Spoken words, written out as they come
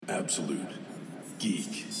Absolute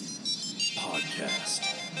Geek Podcast.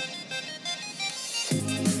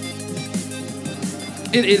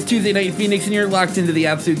 It is Tuesday night in Phoenix, and you're locked into the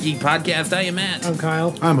Absolute Geek Podcast. I am Matt. I'm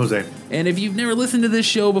Kyle. I'm Jose. And if you've never listened to this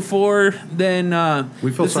show before, then We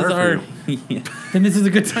feel sorry for you. Then this is a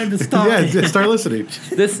good time to stop. Yeah, just start listening.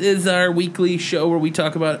 This is our weekly show where we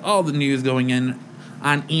talk about all the news going in,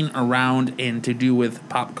 around, and to do with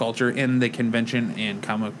pop culture in the convention and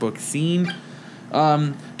comic book scene.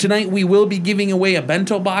 Tonight we will be giving away a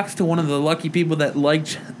bento box to one of the lucky people that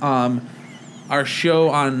liked our show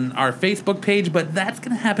on our Facebook page, but that's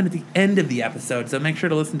going to happen at the end of the episode, so make sure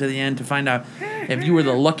to listen to the end to find out if you were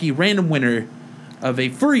the lucky random winner of a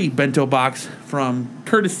free bento box from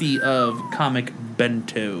courtesy of Comic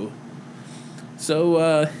Bento.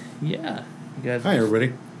 So, yeah. You guys Hi,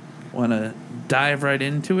 everybody. want to dive right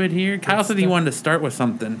into it here? Kyle said he wanted to start with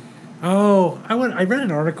something. Oh, I read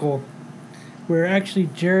an article where actually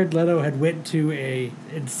Jared Leto had went to a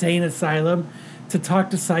insane asylum to talk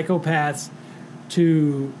to psychopaths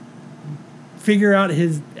to figure out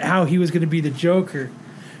how he was going to be the Joker.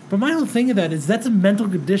 But my whole thing of that is that's a mental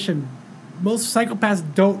condition. Most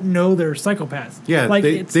psychopaths don't know they're psychopaths. Yeah,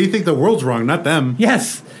 they think the world's wrong, not them.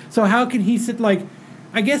 Yes. So how can he sit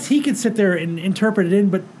I guess he could sit there and interpret it in,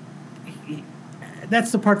 but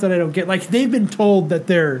that's the part that I don't get. Like, they've been told that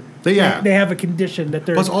they have a condition that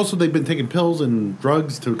they're... Plus, also, they've been taking pills and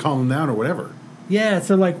drugs to calm them down or whatever. Yeah,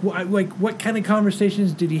 so, what kind of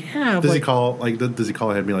conversations did he have? Does he call ahead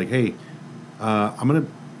and be like, hey, I want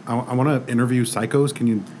to interview psychos. Can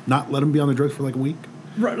you not let them be on the drugs for, a week?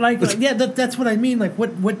 That's what I mean. Like,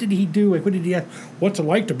 what did he do? Like, what did he ask? What's it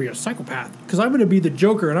like to be a psychopath? Because I'm going to be the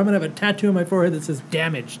Joker, and I'm going to have a tattoo on my forehead that says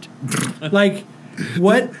damaged.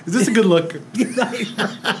 What? Is this a good look?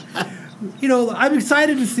 I'm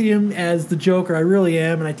excited to see him as the Joker. I really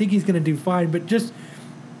am, and I think he's going to do fine. But just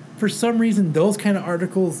for some reason, those kind of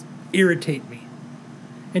articles irritate me.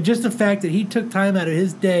 And just the fact that he took time out of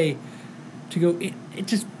his day to go, it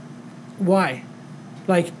just, why?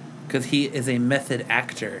 Because he is a method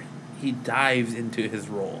actor. He dives into his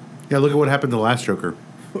role. Yeah, look at what happened to the last Joker.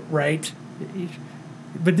 Right.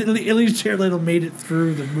 But at least Jared Leto made it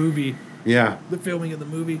through the movie. Yeah. The filming of the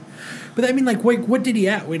movie. But I mean, what did he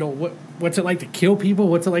at? What's it like to kill people?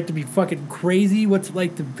 What's it like to be fucking crazy? What's it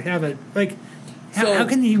like to have a, how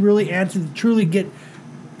can he really truly get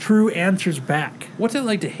true answers back? What's it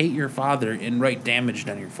like to hate your father and write damaged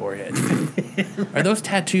on your forehead? Are those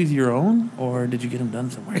tattoos your own, or did you get them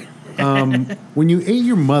done somewhere? When you ate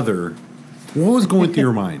your mother, what was going through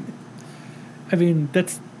your mind? I mean,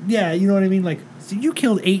 you know what I mean? So you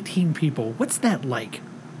killed 18 people. What's that like?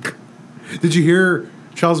 Did you hear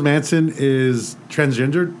Charles Manson is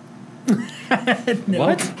transgendered? No.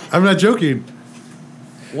 What? I'm not joking.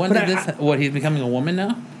 When did this? He's becoming a woman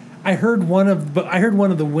now? I heard one of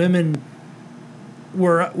the women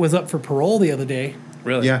was up for parole the other day.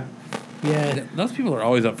 Really? Yeah. Yeah. Those people are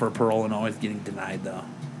always up for parole and always getting denied, though.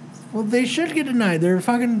 Well, they should get denied. They're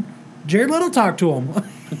fucking... Jared Leto talked to him.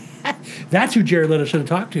 That's who Jared Leto should have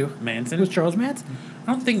talked to. Manson? Was Charles Manson?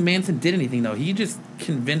 I don't think Manson did anything, though. He just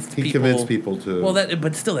convinced people. He convinced people to... Well,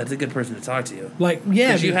 but still, that's a good person to talk to. Yeah.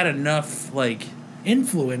 Because you had enough,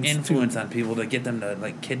 influence on people to get them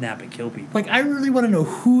to, kidnap and kill people. I really want to know,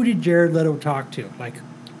 who did Jared Leto talk to?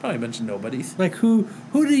 Probably a bunch of nobodies. Who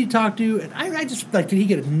did he talk to? And I just, did he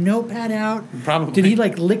get a notepad out? Probably. Did he,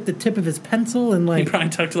 lick the tip of his pencil and, He probably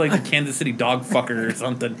talked to, the Kansas City dog fucker or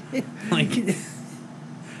something.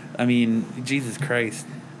 I mean, Jesus Christ.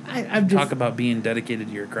 Talk about being dedicated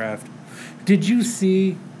to your craft. Did you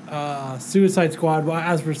see Suicide Squad?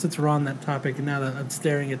 Well, since we're on that topic, and now that I'm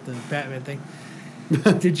staring at the Batman thing,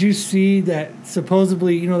 did you see that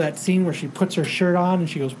supposedly, that scene where she puts her shirt on and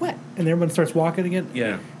she goes, "What?" and everyone starts walking again?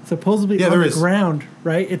 Yeah. Supposedly on the ground,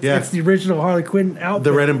 right? It's the original Harley Quinn outfit.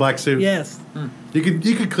 The red and black suit. Yes. You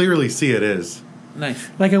could clearly see it is. Nice.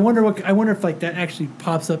 I wonder if that actually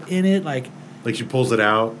pops up in it, she pulls it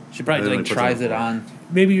out. She probably tries it on.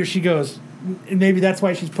 Maybe she goes, and maybe that's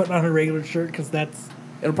why she's putting on her regular shirt, because that's...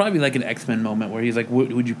 It'll probably be an X-Men moment where he's like,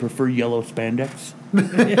 would you prefer yellow spandex?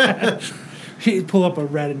 Yeah. She'd pull up a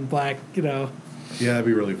red and black, Yeah, that'd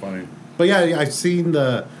be really funny. But yeah, I've seen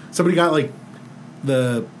somebody got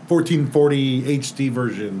the 1440 HD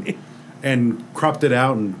version and cropped it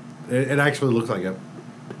out, and it actually looks like it.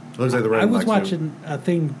 It looks like the red and black I was watching a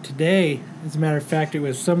thing today. As a matter of fact, it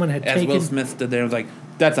was someone had taken... Will Smith stood there and was like,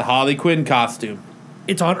 that's a Harley Quinn costume.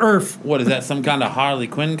 It's on Earth. What, is that some kind of Harley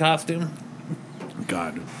Quinn costume?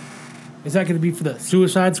 God. Is that going to be for the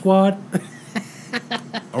Suicide Squad?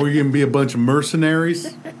 Are we going to be a bunch of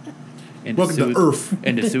mercenaries? Welcome to Earth.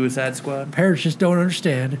 Into Suicide Squad. Parents just don't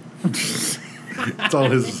understand. It's all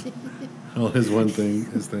his one thing,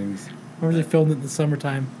 his things. Or they filmed it in the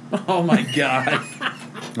summertime. Oh my god!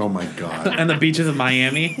 Oh my god. And the beaches of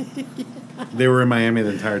Miami. They were in Miami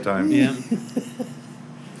the entire time. Yeah.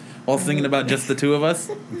 While singing about just the two of us.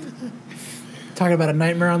 Talking about a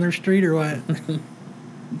nightmare on their street or what?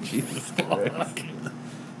 Jesus Christ.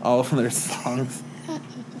 All of their songs.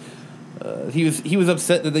 He was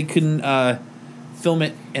upset that they couldn't film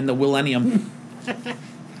it in the Millennium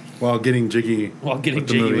While getting jiggy. while getting with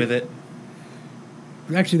the jiggy movie. with it.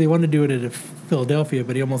 Actually, they wanted to do it at Philadelphia,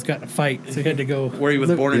 but he almost got in a fight, so he had to go Where he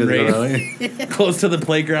was born and Yeah, raised. really? Close to the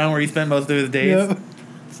playground where he spent most of his days.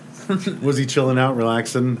 Yep. Was he chilling out,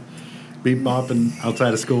 relaxing, beat bopping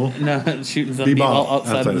outside of school? No, shooting some Bebop people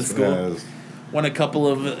outside of the school. Yeah, Won a couple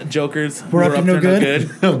of jokers. We're who up to no good.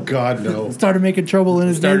 oh God, no! Started making trouble in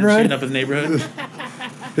his Started neighborhood. shooting up his neighborhood.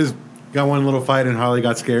 His got one little fight and Harley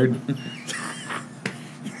got scared.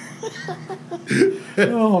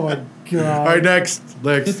 Oh my god! All right, next,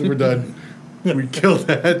 we're done. We killed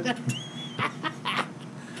that.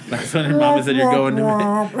 That's when her mama said you're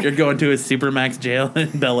going to a Supermax jail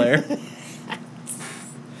in Bel Air.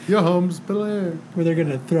 Yo, Holmes, Belair. Where they're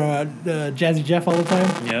gonna throw out Jazzy Jeff all the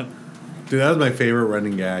time? Yep. Dude, that was my favorite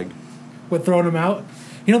running gag. What, throwing him out?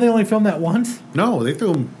 You know they only filmed that once. No, they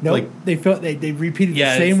threw him No, like. they repeated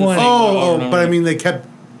Yeah, the same it's the one. same Oh, one. but I mean, they kept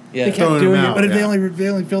Yeah. They kept throwing doing him it, out, but yeah. they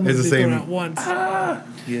only filmed it. It's the They threw it same- out once.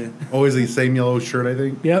 Yeah. always the same yellow shirt, I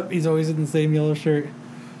think. Yep, he's always in the same yellow shirt.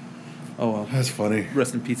 Oh well. That's funny.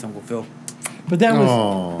 Rest in peace, Uncle Phil. But that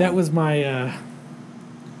Aw. was my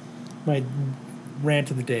my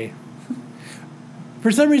rant of the day.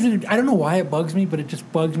 For some reason, I don't know why it bugs me, but it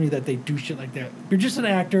just bugs me that they do shit like that. You're just an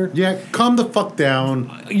actor. Yeah, calm the fuck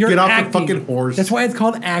down. You're Get off acting. the fucking horse. That's why it's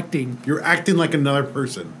called acting. You're acting like another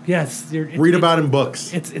person. Yes, Read about in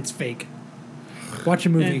books. It's fake. Watch a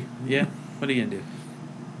movie. Yeah. What are you gonna do?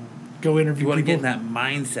 Go interview You want to people. get in that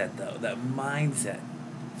mindset though. That mindset.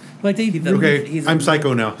 Like they. He's Okay, He's I'm a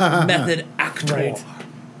psycho now. Method actor. Right.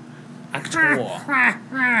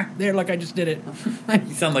 Actor. There, like I just did it.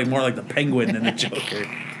 You sound like more like the Penguin than the Joker.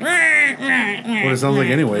 What it sounds like,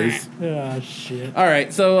 anyways. Oh shit. All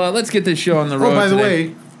right, so let's get this show on the road. Oh, by the today.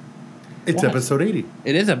 way, it's What? episode 80,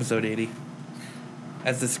 It is episode 80.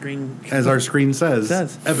 As the screen. as our screen says.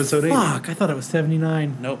 Says. Episode 80. Fuck! I thought it was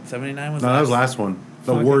 79. Nope, 79 was No, that was last one.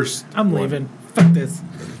 The Fuck it. worst. I'm one. leaving. Fuck this.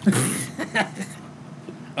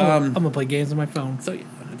 I'm gonna play games on my phone. So yeah,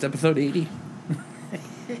 it's episode 80.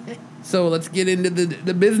 So let's get into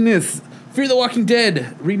the business. Fear the Walking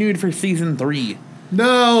Dead renewed for season 3.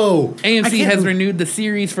 No! AMC can't has bel- renewed the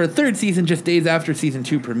series for a third season just days after season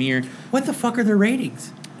 2 premiere. What the fuck are their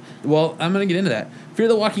ratings? Well, I'm going to get into that. Fear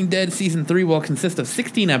the Walking Dead season 3 will consist of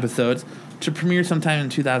 16 episodes to premiere sometime in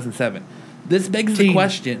 2007. This begs the 17.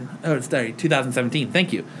 question. Oh, sorry, 2017.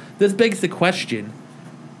 Thank you. This begs the question.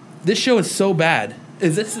 This show is so bad.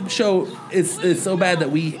 Is this show is so bad that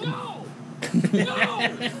we?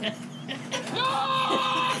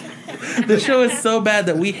 This show is so bad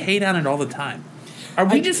that we hate on it all the time. Are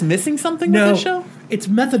we just missing something No, with this show? it's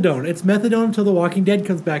methadone. It's methadone until The Walking Dead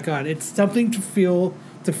comes back on. It's something to fill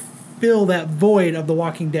that void of The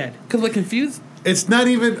Walking Dead. Because we're confused. It's not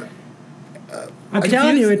even. I'm I'm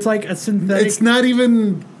telling you, confused. it's like a synthetic. It's not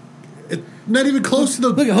even. It's not even close to the.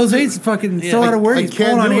 Look, Jose's fucking Yeah, so out I- of words. I He's can't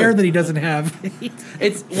pulling on do air it. that he doesn't have.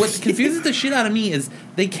 It's what confuses the shit out of me is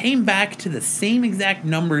they came back to the same exact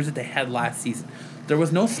numbers that they had last season. There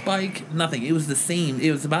was no spike, nothing. It was the same.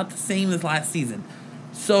 It was about the same as last season.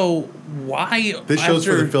 So why This show's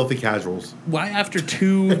for after- the filthy casuals. why after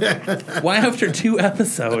two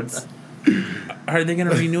episodes are they going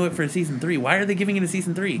to renew it for season 3? Why are they giving it a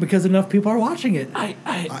season 3? because enough people are watching it.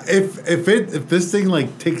 If this thing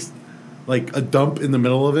like takes like a dump in the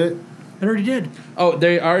middle of it, It already did. Oh,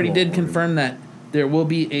 they already did Lord. confirm that there will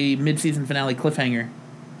be a mid-season finale cliffhanger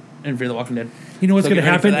in Fear the Walking Dead. You know what's So going to get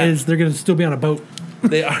ready for happen that. is they're going to still be on a boat.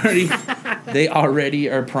 they already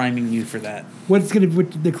are priming you for that. What the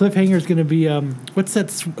cliffhanger is going to be? What's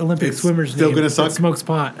that Olympic It's swimmer's still name? gonna suck? That smokes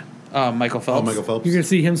pot. Michael Phelps. oh, Michael Phelps. You're going to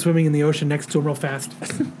see him swimming in the ocean next to him real fast.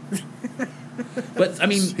 But I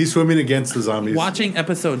mean, He's swimming against the zombies. watching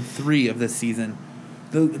episode 3 of this season,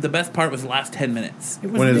 the best part was the last 10 minutes.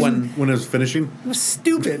 It was, when it was finishing. it was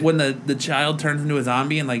stupid. When the child turns into a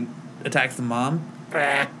zombie and like attacks the mom.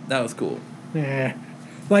 That was cool. Yeah.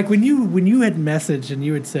 Like when you had messaged and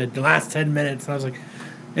you had said the last 10 minutes, I was like,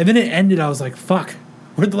 and then it ended. I was like, fuck,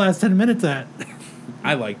 where'd the last 10 minutes at?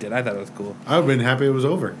 I liked it. I thought it was cool. I would have been happy it was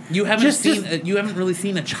over. You haven't Just- you haven't really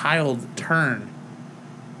seen a child turn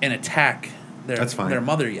and attack That's fine. their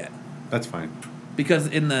mother yet. That's fine. Because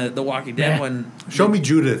in the Walking Dead one, Show me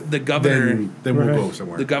Judith. the governor- Then we'll Right. go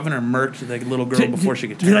somewhere. the governor murked the little girl before she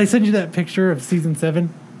could Did I turn. send you that picture of season 7?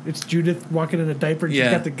 It's Judith walking in a diaper and Yeah.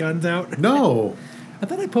 she's got the guns out. No. I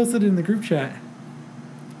thought I posted it in the group chat.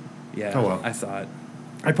 Yeah, Oh, well. I saw it.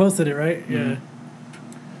 I posted it, right? Yeah.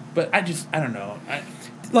 But I don't know.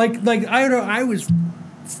 Like I don't know. I was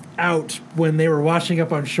out when they were washing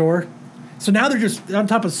up on shore, so now they're just on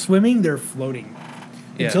top of swimming. They're floating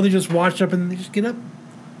until they just wash up and they just get up.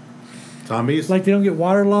 Zombies? Like they don't get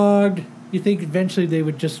waterlogged. You think eventually they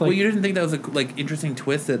would just like? Well, you didn't think that was a interesting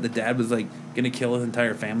twist that the dad was like gonna kill his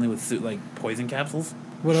entire family with poison capsules?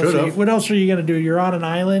 Should've. What else are you gonna do? You're on an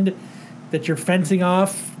island that you're fencing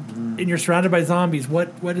off, and you're surrounded by zombies.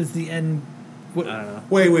 What is the end? What, I don't know.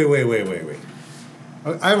 Wait.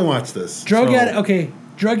 I haven't watched this.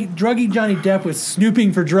 Druggy Johnny Depp was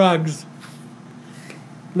snooping for drugs.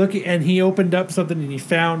 And he opened up something and he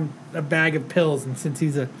found a bag of pills. And since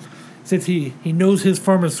he knows his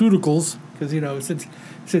pharmaceuticals, because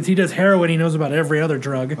since he does heroin, he knows about every other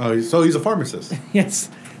drug. Oh, so he's a pharmacist. Yes,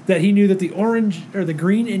 that he knew that the orange or the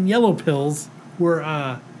green and yellow pills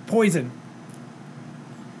were poison.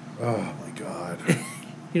 Oh my god.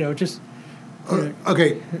 Just.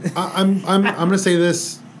 Okay, I'm gonna say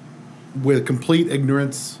this with complete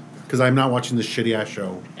ignorance because I'm not watching this shitty ass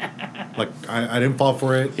show. Like I didn't fall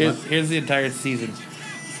for it. Here's the entire season.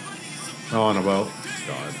 Oh, on a boat.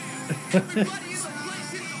 God.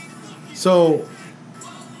 So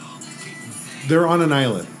they're on an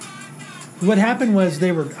island. What happened was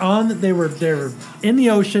they were in the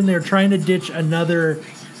ocean. They were trying to ditch another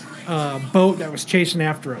boat that was chasing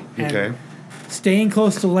after them. And Okay. staying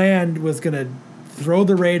close to land was going to throw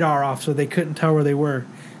the radar off, so they couldn't tell where they were.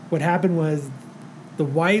 What happened was the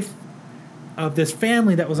wife of this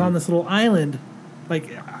family that was on this little island, like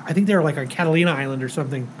I think they were like on Catalina Island or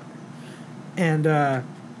something, and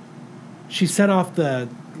she set off the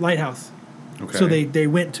lighthouse. Okay. So they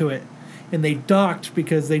went to it, and they docked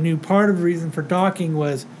because they knew part of the reason for docking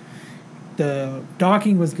was the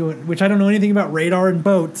docking was going, which I don't know anything about radar in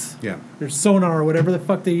boats. Yeah. There's sonar or whatever the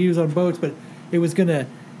fuck they use on boats, but it was going to,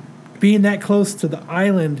 being that close to the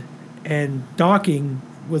island and docking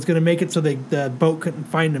was going to make it so the boat couldn't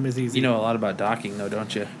find them as easy. You know a lot about docking, though,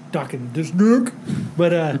 don't you? Docking this nuke.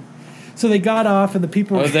 But, so they got off and the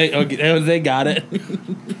people... Jose got it.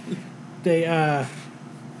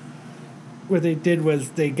 What they did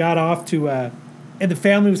was they got off to... and the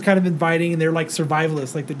family was kind of inviting, and they're like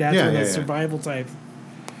survivalists, like the dad's one of those survival types.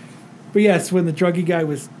 But yes, when the druggy guy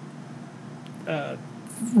was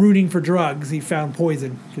rooting for drugs, he found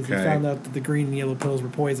poison because he found out that the green and yellow pills were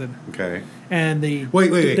poison. Okay. And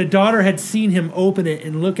Wait. The daughter had seen him open it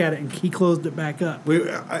and look at it, and he closed it back up. Wait,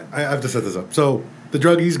 I have to set this up. So the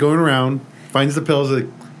druggie's going around, finds the pills. Like,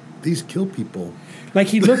 these kill people. Like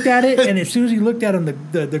he looked at it, and as soon as he looked at him,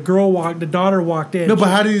 the daughter walked in. No, but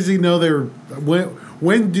how does he know they were?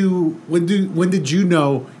 When did you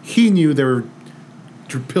know he knew there were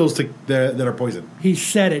pills that are poison? He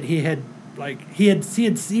said it. He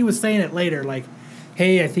was saying it later. Like,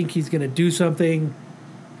 hey, I think he's gonna do something.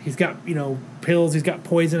 He's got pills. He's got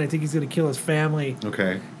poison. I think he's gonna kill his family.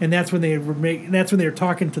 Okay. And that's when they were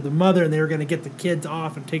talking to the mother, and they were gonna get the kids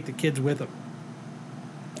off and take the kids with them.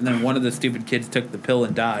 And then one of the stupid kids took the pill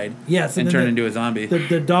and died. Yes, and then turned into a zombie.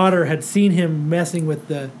 The daughter had seen him messing with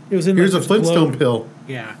the. It was in. Here's like a this Flintstone globe. pill.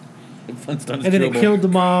 Yeah. Flintstone's And then it chewable. killed the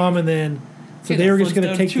mom, and then so Get they a were just going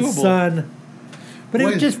to Flintstone take the chewable. son. But it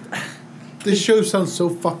When? was just This show sounds so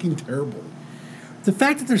fucking terrible. the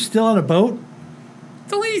fact that they're still on a boat.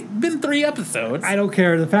 It's only been 3 episodes. I don't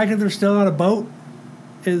care. The fact that they're still on a boat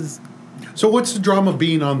is So what's the drama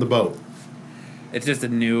being on the boat? It's just a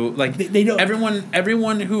new They don't-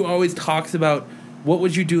 everyone who always talks about what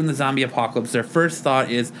would you do in the zombie apocalypse, their first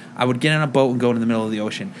thought is I would get on a boat and go into the middle of the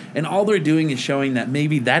ocean. And all they're doing is showing that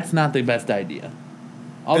maybe that's not the best idea.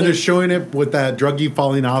 And they're showing it with that druggie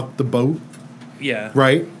falling out the boat, Yeah.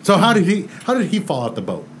 right? So how did he fall out the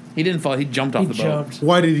boat? He didn't fall, he jumped off he the boat. jumped.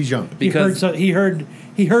 Why did he jump? Because he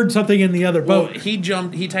heard something in the other well, boat. he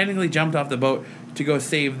technically jumped off the boat to go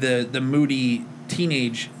save the moody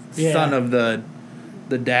teenage Yeah. son of the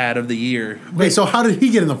dad of the year. Wait, so how did he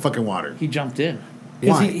get in the fucking water? He jumped in.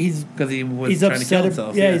 Why? He's Because he was he's trying to kill upset.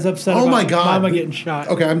 himself. Yeah, he's upset. Oh about my God. Mama getting shot.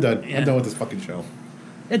 Okay, I'm done. Yeah. I'm done with this fucking show.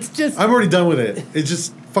 It's just I'm already done with it. It's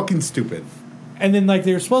just fucking stupid. And then like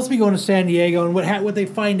they were supposed to be going to San Diego, and what they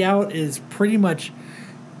find out is pretty much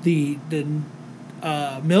the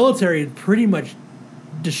military had pretty much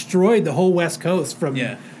destroyed the whole West Coast from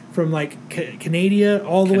like Canada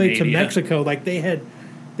all the way to Canada. Mexico. Like they had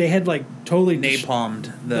They had like totally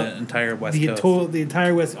napalmed the entire West the Coast. the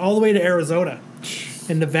entire West, all the way to Arizona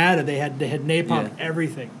and Nevada. They had napalmed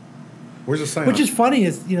everything. Where's the sign? Which is funny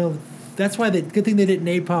is that's why good thing they didn't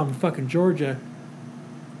napalm fucking Georgia,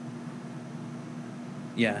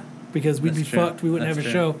 Yeah. because we'd That's be true. fucked. We wouldn't That's have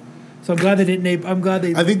a true. show. So I'm glad they didn't. I'm glad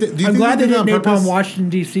they. I think that- do you I'm think glad they they did it didn't on napalm purpose? Washington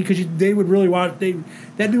D.C. because they would really want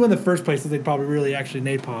that'd be one of the first places they'd probably really actually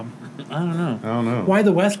napalm. I don't know. I don't know. Why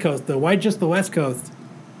the West Coast though? Why just the West Coast?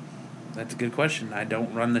 That's a good question. I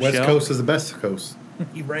don't run the West show. Coast is the best coast.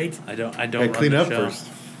 You right? I don't Gotta run clean the up show. first.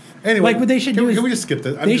 Anyway, Like what they should do is can we just skip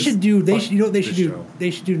this? They should do. You know what they should this do? show. They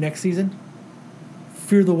should do next season.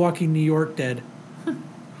 Fear the Walking New York Dead.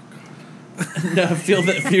 No,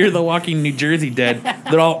 Fear the Walking New Jersey Dead.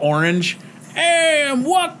 They're all orange. Hey, I'm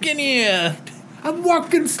walking here. I'm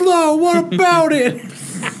walking slow. What about it?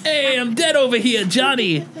 Hey, I'm dead over here,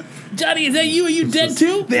 Johnny. Johnny, is that you? Are you dead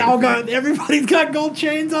too? Everybody's got gold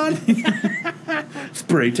chains on.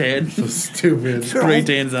 Spray tan. So stupid. Spray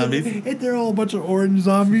tan zombies. They're all a bunch of orange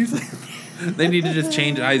zombies. They need to just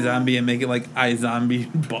change iZombie and make it like iZombie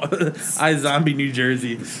New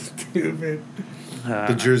Jersey. Stupid.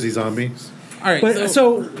 The Jersey Zombies. All right, But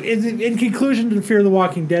so in conclusion to Fear the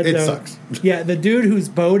Walking Dead, It though, sucks. Yeah, the dude whose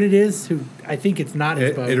boat it is, who I think it's not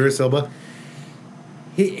his boat. Idris Elba.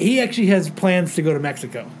 He actually has plans to go to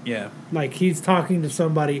Mexico. yeah. Like he's talking to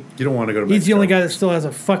somebody. You don't want to go to Mexico. He's the only guy that still has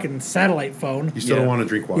a fucking satellite phone. You still Yeah. don't want to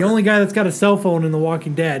drink water. The only guy that's got a cell phone in The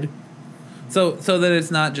Walking Dead. So that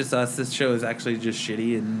it's not just us. This show is actually just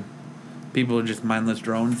shitty, and people are just mindless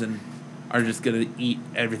drones and are just gonna eat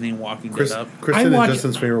everything Walking Dead up. Kristen I watch- and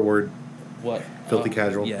Justin's favorite word, What? filthy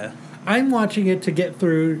casual. Yeah, I'm watching it to get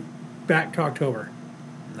through back to October.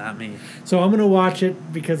 not me. So I'm gonna watch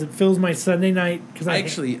it because it fills my Sunday night. Because I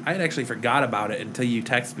actually forgot about it until you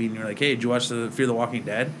texted me and you were like, "Hey, did you watch the Fear the Walking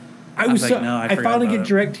Dead?" I was like, so, no, I I forgot finally about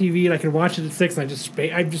get it. DirecTV and I can watch it at 6. And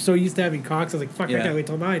I'm just so used to having Cox. I was like, fuck, I Yeah. gotta wait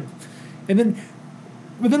till 9. And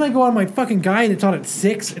then I go on my fucking guide and it's on at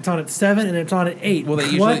 6, it's on at 7, and it's on at 8. Well,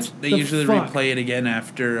 they What usually the fuck? replay it again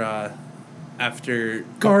after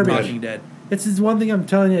Garbage. Walking Dead. This is one thing I'm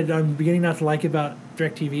telling you I'm beginning not to like about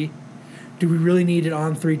DirecTV. Do we really need it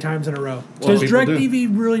on 3 times in a row? Well, Does people do. DirecTV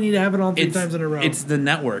really need to have it on 3 times in a row? It's the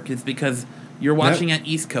network. It's because you're watching at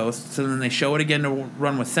East Coast, so then they show it again to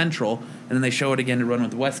run with Central, and then they show it again to run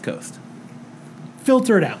with West Coast.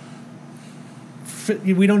 Filter it out.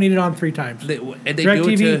 We don't need it on 3 times. They do it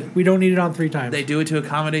DirecTV, to we don't need it on 3 times. they do it to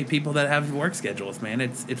accommodate people that have work schedules. Man,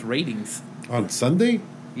 it's ratings. On Sunday?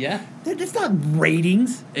 Yeah, It's not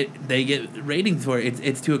ratings. they get ratings for it.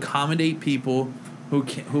 It's to accommodate people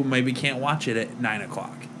who maybe can't watch it at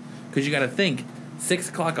 9:00, because you got to think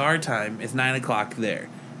 6:00 our time is 9:00 there.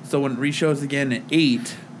 So when it reshows again at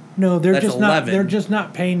 8, No, they're That's just not. 11. They're just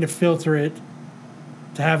not paying to filter it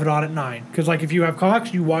to have it on at 9. Because like if you have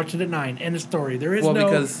Cox, you watch it at 9. End of story. There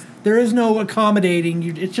is there is no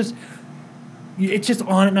accommodating. It's just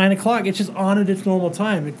on at 9:00. It's just on at its normal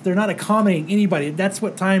time. They're not accommodating anybody. That's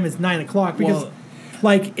what time is 9:00. Because Well-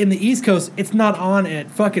 like in the East Coast, it's not on at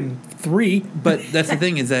fucking 3. but that's the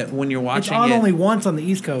thing is that when you're It's watching on it, only once on the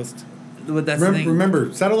East Coast. but that's the thing. Remember,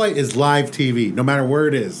 satellite is live TV, no matter where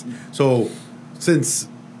it is. So, since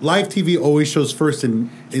live TV always shows first in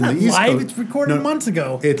the Not East live. Coast, It's recorded months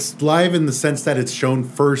ago. It's live in the sense that it's shown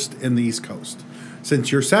first in the East Coast.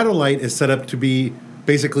 Since your satellite is set up to be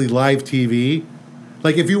basically live TV,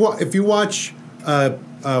 like if you watch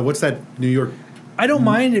what's that New York? I don't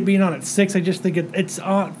mind it being on at 6. I just think it's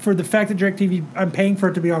on for the fact that DirecTV. I'm paying for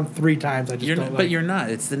it to be on 3 times. I just You're don't. not, like but it. you're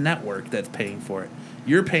not. It's the network that's paying for it.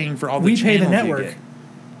 You're paying for all the We pay the channels you network. get.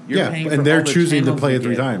 You're paying for and they're all the choosing to channels play you it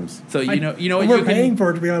 3 get. times. So you know what we're you paying can,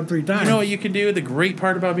 for it to be on 3 times. you know what you can do. The great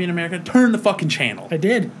part about being American, turn the fucking channel. I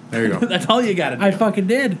did. There you go. That's all you gotta do. I fucking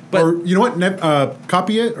did. But- or you know what?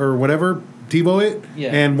 Copy it or whatever, TiVo it, Yeah.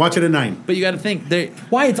 and watch it at 9. but you got to think they.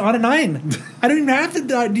 Why it's on at 9? I don't even have to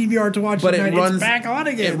DVR to watch But it. it At 9. runs It's back on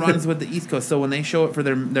again. It runs with the East Coast. So when they show it for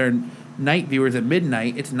their night viewers at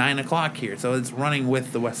midnight, it's 9:00 here. So it's running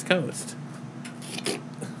with the West Coast.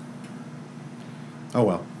 Oh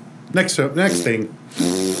well. Next thing.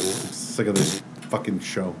 Sick of this fucking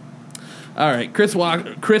show. All right, Chris Rock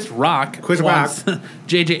wants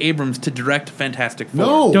J.J. Abrams to direct Fantastic Four.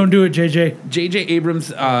 No. Don't do it, JJ. J.J.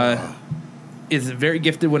 Abrams is very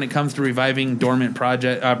gifted when it comes to reviving dormant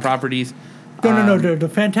properties. No. The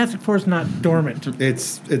Fantastic Four is not dormant.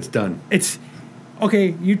 It's done. It's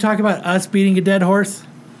okay. You talk about us beating a dead horse.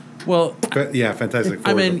 Well, Yeah, Fantastic Four.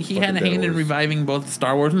 I is mean, a he fucking had a dead hand in horse. reviving both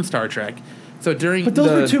Star Wars and Star Trek. So during But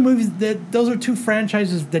those were 2 movies those are 2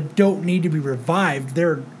 franchises that don't need to be revived.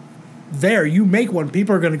 there. You make one,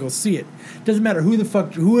 people are going to go see it. Doesn't matter who the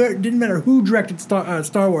fuck, didn't matter who directed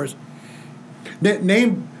Star Wars.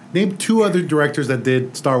 Name 2 other directors that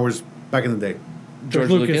did Star Wars back in the day. George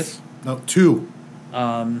Lucas. No, 2.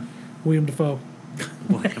 William Dafoe.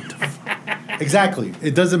 Exactly.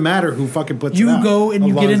 It doesn't matter who fucking puts it You out. go and as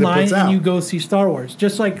you long get as in it puts line and out. you go see Star Wars.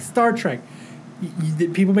 Just like Star Trek.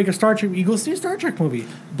 People make a Star Trek, you go see a Star Trek movie.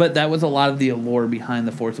 But that was a lot of the allure behind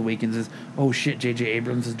The Force Awakens is, oh shit, J.J.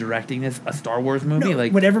 Abrams is directing a Star Wars movie? No,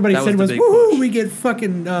 what everybody that said was, the big woohoo, push. we get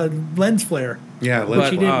fucking lens flare. Yeah, But, Which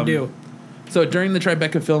he didn't do. So during the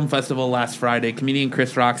Tribeca Film Festival last Friday, comedian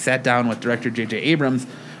Chris Rock sat down with director J.J. Abrams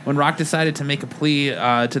when Rock decided to make a plea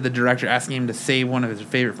to the director asking him to save one of his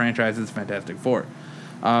favorite franchises, Fantastic Four.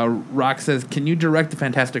 Rock says, "Can you direct the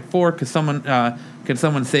Fantastic Four? Can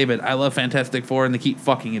someone save it? I love Fantastic Four, and they keep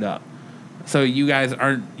fucking it up." So you guys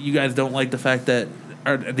don't like the fact that,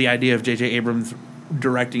 or the idea of J.J. Abrams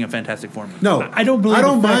directing a Fantastic Four movie? No, I don't believe I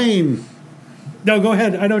don't the fact- mind. No, go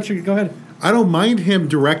ahead. I know what you go ahead. I don't mind him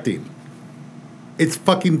directing. It's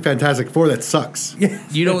fucking Fantastic Four that sucks.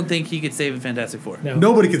 You don't think he could save a Fantastic Four? No.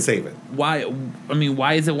 Nobody can save it. Why? I mean,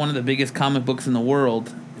 why is it one of the biggest comic books in the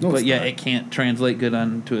world, No, but it's yet not. it can't translate good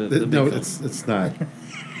onto the big No, film? it's not.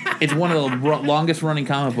 It's one of the longest running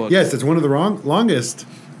comic books. Yes, it's one of the longest.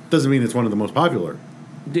 Doesn't mean it's one of the most popular.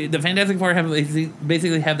 The Fantastic Four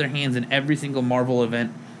basically have their hands in every single Marvel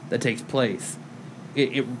event that takes place.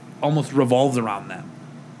 It almost revolves around them.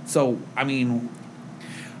 So, I mean,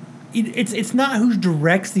 It's not who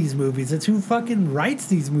directs these movies. It's who fucking writes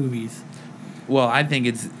these movies. well, I think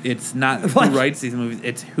it's not who Like- writes these movies,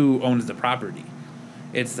 it's who owns the property.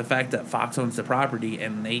 It's the fact that Fox owns the property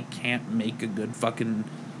and they can't make a good fucking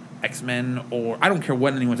X-Men, or I don't care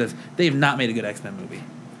what anyone says, they've not made a good X-Men movie.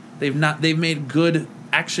 They've made good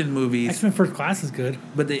action movies, X-Men First Class is good.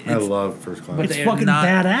 but I love First Class. but It's they are fucking not,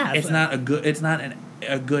 badass. It's not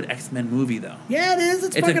a good X-Men movie though. Yeah, it is.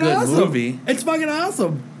 It's It's a fucking good awesome. movie. It's fucking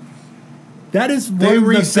awesome. That is They one of the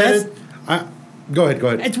reset best. it. Go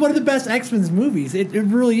ahead. It's one of the best X-Men's movies. It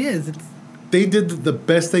really is. It's They did the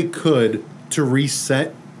best they could to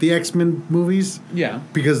reset the X-Men movies Yeah.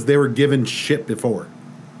 because they were given shit before.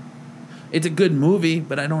 It's a good movie,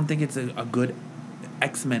 but I don't think it's a good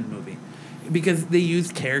X-Men movie. Because they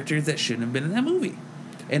used characters that shouldn't have been in that movie.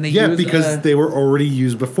 And they used, because they were already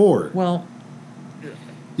used before. well,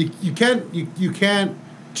 You can't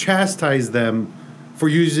chastise them for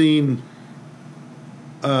using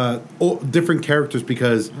different characters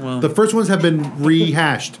because Well- the first ones have been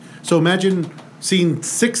rehashed. So imagine seeing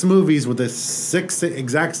 6 movies with the 6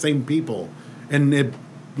 exact same people and it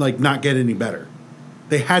like not get any better.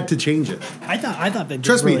 They had to change it. I thought they did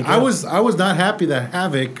Trust really me, good. I was not happy that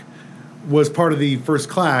Havoc was part of the First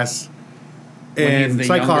Class and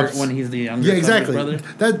Cyclops when he's the younger yeah, exactly. brother.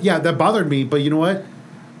 That bothered me, but you know what?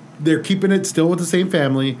 They're keeping it still with the same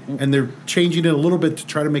family, and they're changing it a little bit to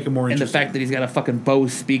try to make it more And the interesting. fact that he's got a fucking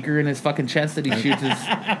Bose speaker in his fucking chest that he shoots his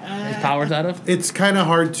powers out of. it's kind of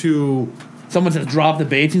hard to. Someone says drop the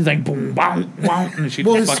baits, and he's like boom, boom, boom, and he shoots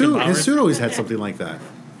Well, his fucking powers. his suit always had something like that.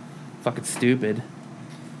 Fucking stupid.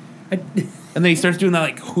 I- And then he starts doing that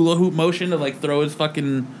like hula hoop motion to like throw his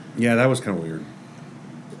fucking Yeah, that was kind of weird.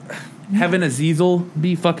 having Azazel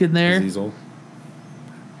be fucking there. Azazel.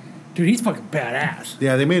 Dude, he's fucking badass.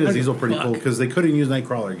 Yeah, they made What Azazel the pretty fuck? cool because they couldn't use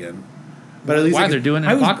Nightcrawler again. But at least Why they're doing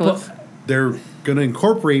I an was apocalypse? they're going to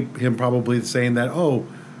incorporate him probably saying that, oh,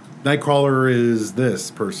 Nightcrawler is this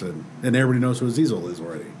person. And everybody knows who Azazel is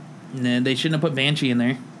already. Nah, they shouldn't have put Banshee in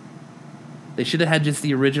there. They should have had just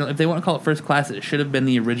the original. If they want to call it First Class, it should have been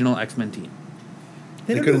the original X-Men team.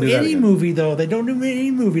 They don't couldn't do do that any again. movie though. They don't do any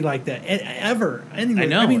movie like that ever. Anyway, I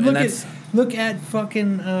know, I mean, and look at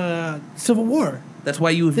fucking Civil War. That's why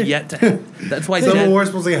you've yet to. That's why. Civil War is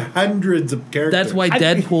supposed to have hundreds of characters. That's why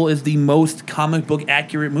Deadpool is the most comic book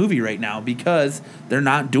accurate movie right now because they're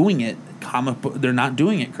not doing it They're not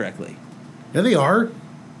doing it correctly. Yeah, they are.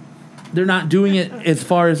 They're not doing it as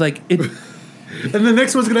far as like it. And the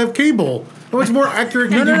next one's going to have Cable. How much more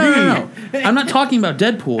accurate can No. you be? I'm not talking about And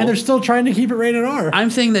they're Deadpool. still trying to keep it rated R. I'm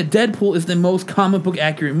saying that Deadpool is the most comic book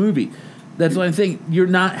accurate movie. That's what I'm saying. You're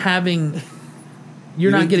not having.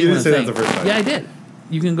 You're not You getting didn't what I'm say that saying. the first time. Yeah, I did.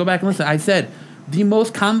 You can go back and listen. I said the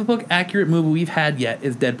most comic book accurate movie we've had yet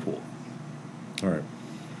is Deadpool. All right.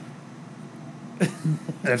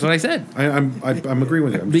 That's what I said. I'm agreeing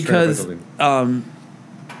with you. I'm just trying to Because find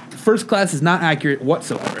something. First Class is not accurate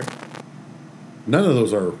whatsoever. None of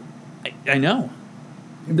those are. I know.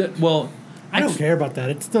 Well, I don't care about that.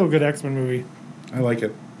 It's still a good X-Men movie. I like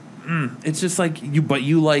it. it's just like you. But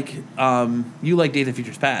you like Days of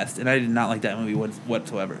Futures Past, and I did not like that movie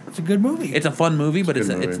whatsoever. It's a good movie. It's a fun movie, but It's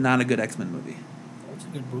a good it's movie. not a good X-Men movie. It's a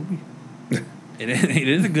good movie. It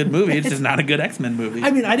is a good movie. It's just not a good X-Men movie. I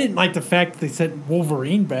mean, I didn't like the fact that they sent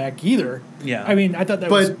Wolverine back either. Yeah. I mean, I thought that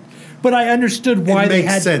But was... But I understood why they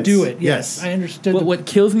makes had sense. to do it. Yes. I understood. But what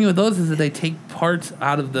kills me with those is that they take parts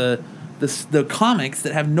out of the comics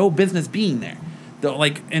that have no business being there.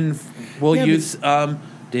 We'll Yeah, use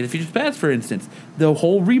Days of Futures Past for instance. The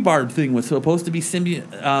whole rebarb thing was supposed to be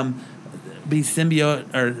symbiotic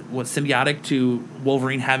to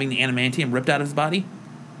Wolverine having the adamantium ripped out of his body.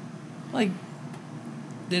 Like,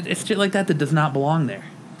 it's shit like that does not belong there.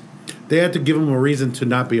 They had to give him a reason to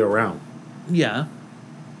not be around. Yeah.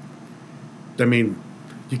 I mean,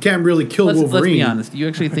 you can't really kill Wolverine. Let's be honest. You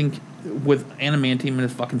actually think with adamantium in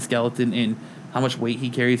his fucking skeleton and how much weight he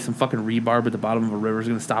carries, some fucking rebarb at the bottom of a river is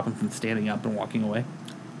going to stop him from standing up and walking away?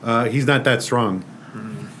 He's not that strong.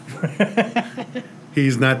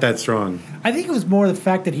 He's not that strong. I think it was more the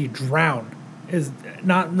fact that he drowned. Is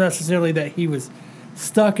not necessarily that he was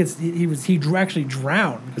stuck. It's he actually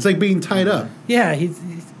drowned. It's like being tied up. Yeah,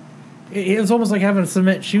 it was almost like having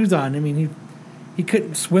cement shoes on. I mean, he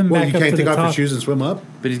couldn't swim Well, back you up can't to take the off top. your shoes and swim up?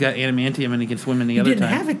 But he's got adamantium and he can swim in the He other didn't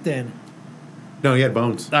time. have it then. No, he had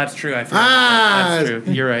bones. That's true. I forgot. Ah! That's true.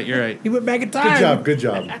 You're right. He went back in time. Good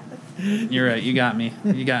job. You're right. You got me.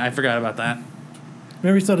 I forgot about that.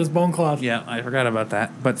 Remember he saw his bone cloth. Yeah, I forgot about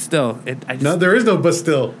that. But still, No, there is no but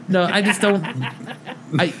still. No, I just don't.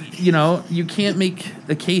 You can't make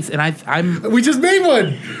a case, and I'm. We just made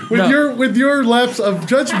one with your lapse of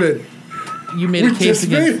judgment. You made We a case just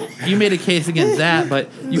against. You made a case against that, but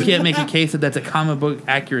you can't make a case that that's a comic book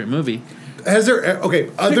accurate movie. Has there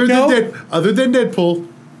other than Deadpool,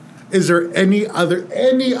 is there any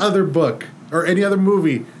other book or any other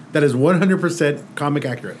movie that is 100% comic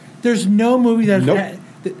accurate? There's no movie that's Nope.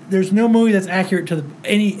 there's no movie that's accurate to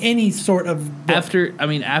any sort of book. After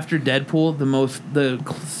Deadpool,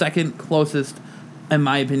 the second closest, in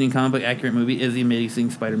my opinion, comic book accurate movie is the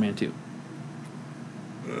Amazing Spider-Man 2.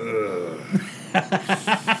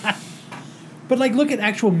 But like, look at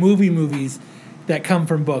actual movies that come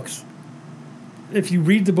from books. If you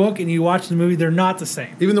read the book and you watch the movie, they're not the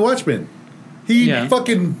same. Even The Watchmen, he Yeah.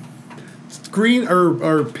 fucking screen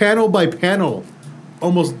or panel by panel,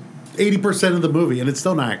 almost 80% of the movie, and it's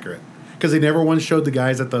still not accurate because they never once showed the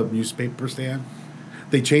guys at the newspaper stand.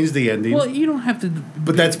 They changed the ending, Well, you don't have to.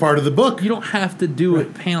 but that's part of the book. You don't have to do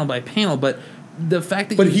it panel by panel, but the fact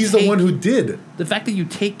that But he's the one who did. the fact that you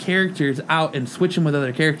take characters out and switch them with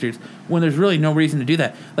other characters when there's really no reason to do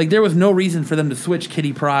that. Like, there was no reason for them to switch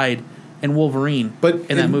Kitty Pryde and Wolverine But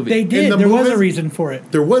in that movie. They did. the There was a movies- reason for it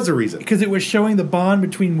There was a reason. because it was showing the bond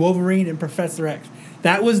between Wolverine and Professor X.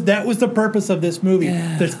 That was the purpose of this movie.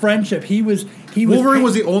 Yeah. This friendship. He was Wolverine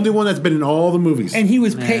was the only one that's been in all the movies. and he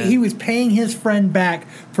was Yeah. he was paying his friend back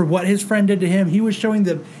for what his friend did to him. He was showing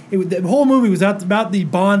the whole movie was about the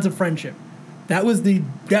bonds of friendship. That was the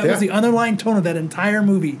underlying tone of that entire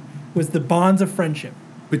movie was the bonds of friendship.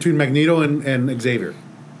 Between Magneto and Xavier.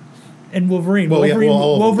 And Wolverine, Well, yeah, Wolverine, well,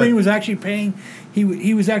 all of them, Wolverine but- was actually paying.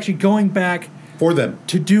 He was actually going back For them.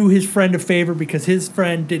 to do his friend a favor because his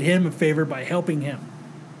friend did him a favor by helping him,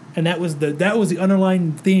 and that was the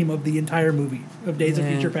underlying theme of the entire movie of Days of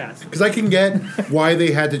Future Past. Because I can get why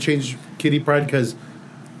they had to change Kitty Pryde because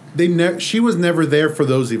she was never there for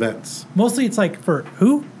those events. Mostly, it's like for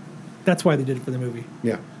who? That's why they did it for the movie.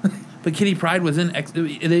 Yeah. But Kitty Pryde was in X.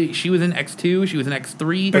 She was in X2. She was in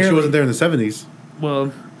X3. But she Barely. wasn't there in the 70s.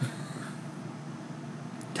 Well,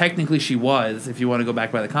 technically she was. If you want to go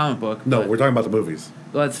back by the comic book. No, but- we're talking about the movies.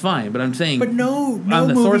 Well, that's fine. But I'm saying. But no on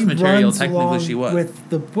the movie source material, runs technically along she was. with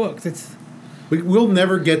the books. It's We'll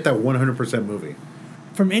never get that 100% movie.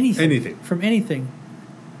 from anything. Anything. From anything.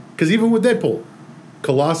 Because even with Deadpool,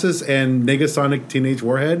 Colossus and Negasonic Teenage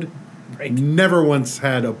Warhead Right. never once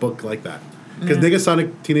had a book like that. Because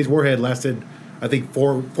Negasonic Teenage Warhead lasted, I think,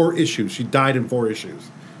 four issues. She died in 4 issues.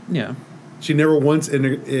 Yeah. She never once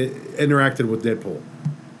interacted with Deadpool.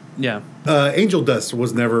 Yeah. Angel Dust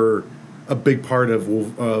was never a big part of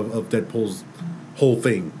Deadpool's whole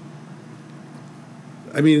thing.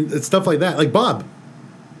 I mean, it's stuff like that. Like Bob.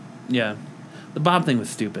 Yeah. The Bob thing was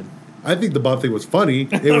stupid. I think the Bob thing was funny.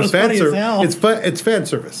 It was was fan funny as hell. service. It's fan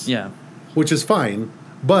service. Yeah. Which is fine.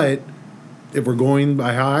 But if we're going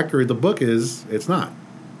by how accurate the book is, it's not.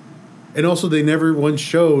 And also, they never once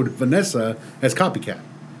showed Vanessa as Copycat.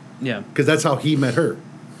 Yeah. Because that's how he met her.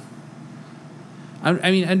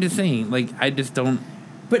 I mean, I'm just saying. Like, I just don't.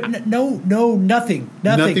 But nothing.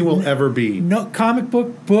 Nothing will ever be. No comic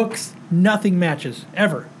books, nothing matches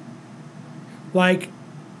ever. Like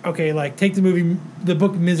okay, like take the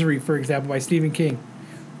book Misery, for example, by Stephen King.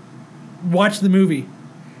 Watch the movie.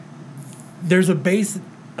 There's a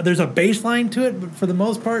baseline to it, but for the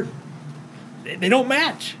most part, they don't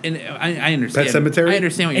match. And I understand. Pet Sematary? I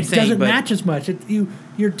understand what you're It saying. doesn't but match as much.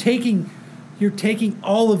 You're taking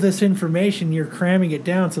all of this information, you're cramming it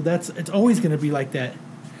down, so it's always going to be like that.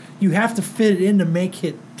 You have to fit it in to make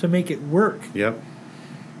it work. Yep.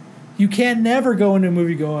 You can never go into a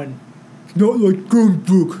movie going, not like good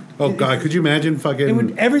book. Oh God, could you imagine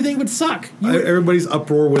fucking Everything would suck. everybody's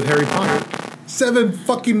uproar with Harry Potter? 7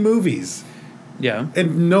 fucking movies Yeah.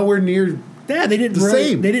 and nowhere near. Yeah, they didn't The really.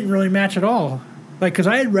 same. They didn't really match at all. Like, because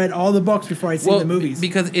I had read all the books before I'd seen the movies.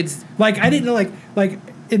 Because it's Like, I didn't know I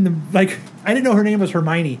didn't know her name was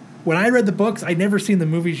Hermione. When I read the books, I'd never seen the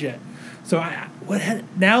movies yet. So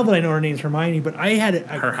now that I know her name's Hermione, but I had it.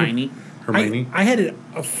 Hermione. Hermione. I had it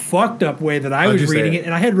a fucked up way that I How'd was you say reading it? it,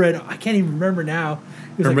 and I had read. I can't even remember now.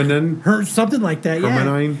 It was Hermione? something like that.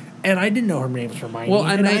 Hermione? Yeah. And I didn't know her name was Hermione. Well,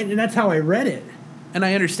 and and that's how I read it. And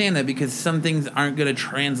I understand that because some things aren't going to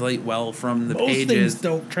translate well from the Most pages things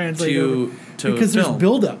don't translate to because film. there's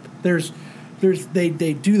buildup.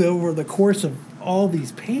 They do that over the course of all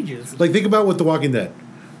these pages. Like, think about what The Walking Dead.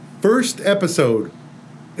 First episode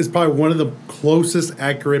is probably one of the closest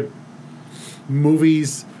accurate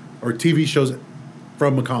movies or TV shows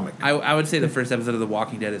from a comic. I would say the first episode of The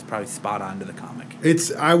Walking Dead is probably spot on to the comic.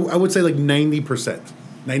 It's I would say like 90%,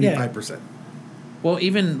 95%. Well,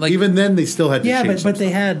 even Even then, they still had to Yeah, change but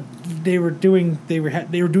some they were doing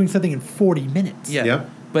something in 40 minutes. yeah. Yep.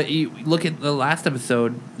 But you look at the last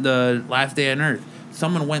episode, The Last Day on Earth.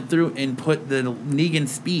 Someone went through and put the Negan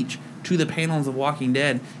speech to the panels of Walking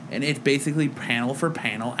Dead, and it's basically panel for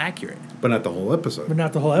panel accurate. but not the whole episode. But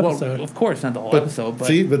not the whole episode. Well, of course, not the whole But episode. But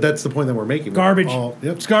see, but that's the point that we're making. Garbage. Yep.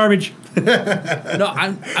 It's garbage. no,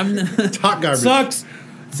 I'm Hot garbage.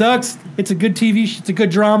 Sucks. It's a good TV. It's a good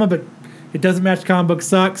drama, but it doesn't match the comic book.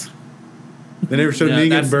 Sucks. They never showed No,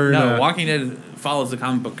 Negan burn. Walking Dead follows the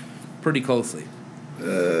comic book pretty closely.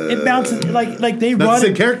 It bounces like they That's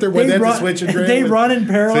run. the character when they have to run, switch and They drain. run in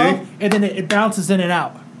parallel, See? and then it bounces in and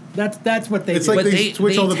out. That's what they It's do. like But they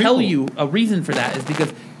switch all the tell people. you a reason for that is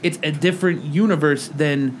because it's a different universe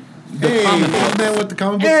than the Hey, comic isn't books. that what the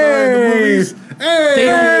comic books are in the movies?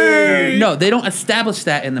 Hey! No, they don't establish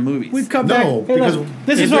that in the movies. We've come No, back. Hey, because look,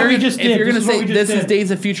 this If is what you're we gonna- just did. If you're going to is what say we just this is did. Days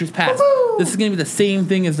of Futures Past, this is going to be the same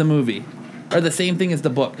thing as the movie. Or the same thing as the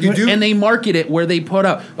book. You do- And they market it where they put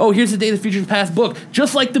out, oh, here's the Days of Futures Past book,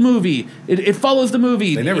 just like the movie. It follows the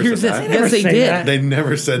movie. They never here's said this. that. They never Yes, they say did. that. They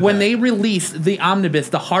never said When that. they released the omnibus,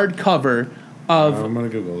 the hardcover of I'm gonna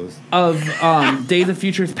Google this. Days of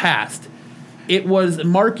Futures Past, it was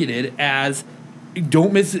marketed as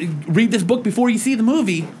read this book before you see the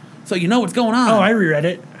movie, so you know what's going on. Oh, I reread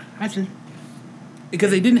it.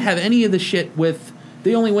 Because they didn't have any of the shit with.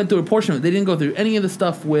 They only went through a portion of it. They didn't go through any of the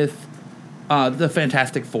stuff with the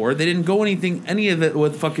Fantastic Four. They didn't go any of it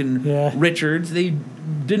with fucking Yeah. Richards. They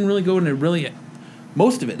didn't really go into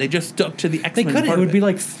most of it. They just stuck to the They X-Men. couldn't. part It of would be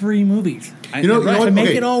like 3 movies. You know right. what? To make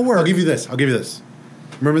Okay, it all work. I'll give you this.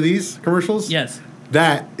 Remember these commercials? Yes.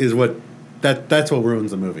 That is what that's what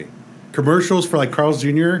ruins the movie. Commercials for like Carl's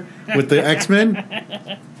Jr. with the X-Men.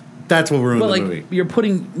 That's what ruined But the like movie. you're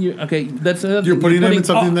putting, that's another You're thing. putting them in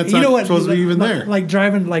something that's You know not what? supposed to be even like, there. Like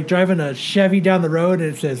driving a Chevy down the road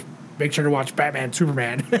and it says, "Make sure to watch Batman,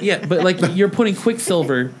 Superman." Yeah, but like you're putting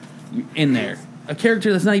Quicksilver in there, a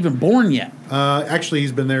character that's not even born yet. Actually,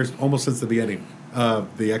 he's been there almost since the beginning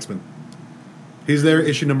of the X-Men. He's there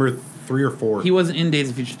issue number 3 or 4. He wasn't in Days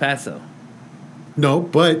of Futures Past though. No,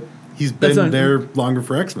 but he's That's been not- there longer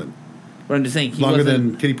for X-Men. But I'm just saying he Longer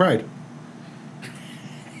wasn't. than Kitty Pryde.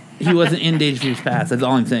 He wasn't in Days of Futures Past. That's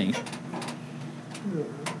all I'm saying.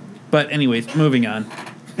 But anyways, moving on.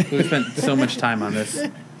 We spent so much time on this.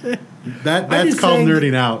 That's just called saying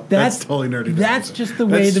nerding out. That's that's- totally nerding out. That's just the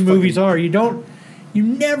way That's the movies fucking- are. You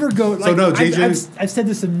never go. Like, no, JJ I've said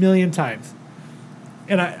this a million times,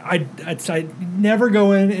 and I never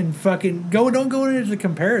go in and fucking go. Don't go into the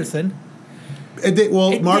comparison.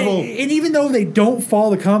 Marvel. And even though they don't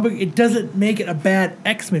follow the comic book, it doesn't make it a bad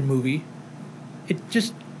X-Men movie. It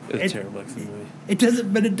just It was a terrible X-Men movie. It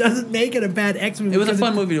doesn't, but it doesn't make it a bad X-Men movie. It was a because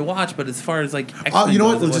fun movie to watch, but as far as like Oh, X-Men you know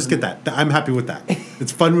what? goes, Let's it just get wasn't- that. I'm happy with that.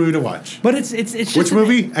 It's a fun movie to watch. But it's just Which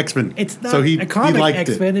movie? X-Men. It's not so he a comic liked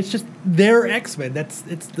X-Men. it. It's just their X-Men. It's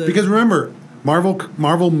the Because remember,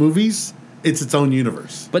 Marvel movies, it's its own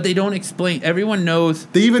universe. But they don't explain. Everyone knows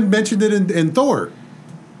They even mentioned it in Thor.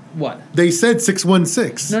 what. They said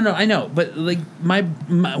 616. No, I know, but like my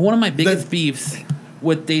one of my biggest That- beefs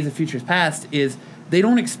with Days of Futures Past is They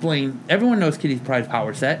don't explain. Everyone knows Kitty Pryde's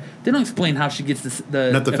power set. They don't explain how she gets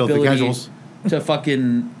the Not the filthy ability casuals. to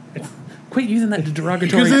fucking. Quit using that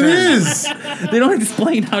derogatory Because it term. is. They don't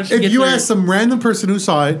explain how she If gets you her- ask some random person who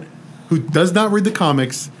saw it, who does not read the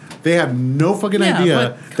comics, they have no fucking Yeah, idea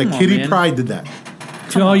but come that on, Kitty man. Pryde did that.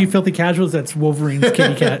 To all you filthy casuals, that's Wolverine's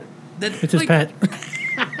kitty cat. that, It's his like, pet.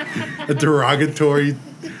 A derogatory.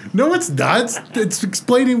 No, it's not. It's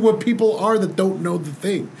explaining what people are that don't know the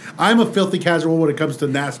thing. I'm a filthy casual when it comes to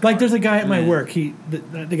NASCAR. Like, there's a guy at my Yeah. work.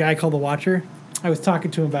 The guy called the Watcher. I was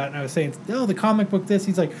talking to him about it, and I was saying, "Oh, the comic book. This."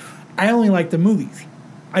 He's like, "I only like the movies.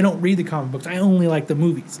 I don't read the comic books. I only like the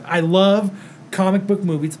movies. I love comic book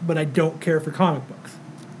movies, but I don't care for comic books."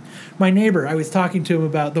 My neighbor. I was talking to him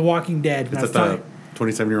about The Walking Dead. And I It's was that the talking.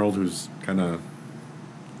 27-year-old who's kind of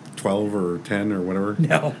 12 or 10 or whatever.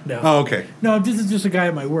 No. Oh, okay. No, this is just a guy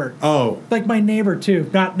at my work. Oh, Like my neighbor too.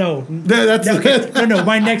 that's No,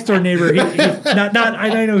 my next door neighbor.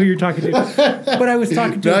 I know who you're talking to. But I was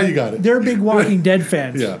talking to. Now you got it. They're big Walking Dead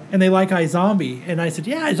fans. Yeah. And they like iZombie, and I said,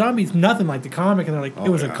 "Yeah, iZombie's nothing like the comic." And they're like, "It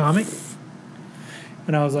was yeah. a comic."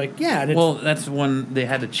 And I was like, "Yeah." And it's, Well, that's when they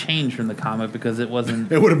had to change from the comic because it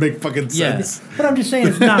wasn't. it would have made fucking Yeah. sense. but I'm just saying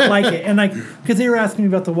it's not like it. And like, because they were asking me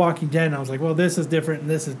about The Walking Dead, and I was like, "Well, this is different, and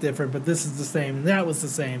this is different, but this is the same, and that was the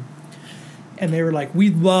same." And they were like, "We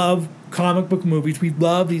love comic book movies. We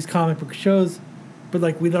love these comic book shows, but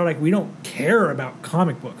like we don't care about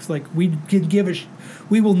comic books. Like we can give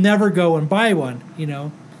we will never go and buy one. You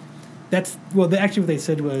know, that's actually what they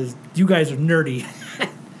said was, you guys are nerdy,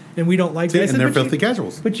 and we don't like See, that." I and said, they're "But filthy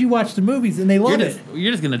casuals. But you watch the movies and they love it,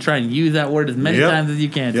 You're just gonna try and use that word as many Yep. times as you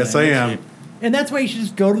can. Yes, tonight. I am. and that's why you should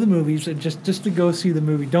just go to the movies and just to go see the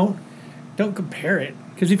movie. Don't compare it,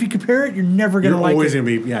 because if you compare it, you're never You're gonna like always it. gonna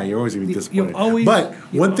be you're always gonna be You'll disappointed. always- but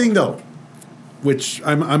you'll one thing though, which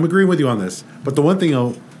I'm agreeing with you on this, but the one thing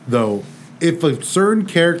though, if a certain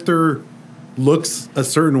character looks a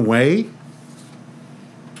certain way,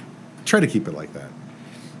 try to keep it like that.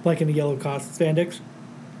 Like in the Yellow Cost spandex,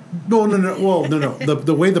 No. Well, no.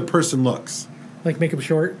 The way the person looks. like make them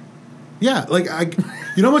short. Yeah, like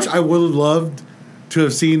you know how much I would have loved to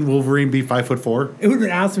have seen Wolverine be 5'4". It would have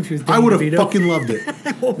been awesome if she was. I would have Danny DeVito. fucking loved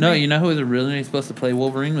it. No, you know who was originally supposed to play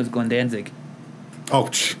Wolverine was Glenn Danzig. Oh,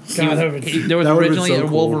 God, There was That would've originally been so a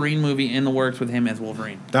cool. Wolverine movie in the works with him as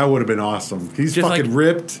Wolverine. that would have been awesome. He's Just fucking like-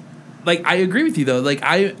 ripped. Like, I agree with you though. Like,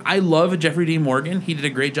 I love Jeffrey Dean Morgan. He did a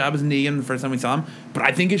great job as Negan the first time we saw him. But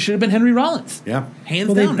I think it should have been Henry Rollins. Yeah. Hands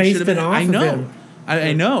Well, they down. based should have it been. off I of know. him.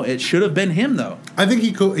 I know. It should have been him though. I think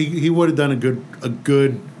he would have done a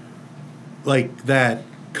good, like that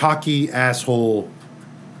cocky asshole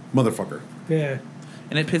motherfucker. Yeah,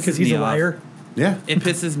 And it pisses because me he's a off. liar. Yeah. It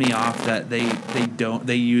pisses me off that they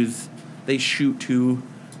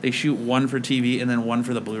shoot one for TV and then one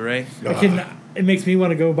for the Blu-ray. It makes me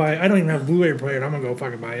want to go buy. I don't even have a Blu-ray player, and I'm gonna go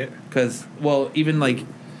fucking buy it. Because, well, even like,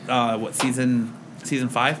 season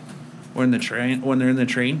 5, when they're in the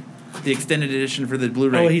train, the extended edition for the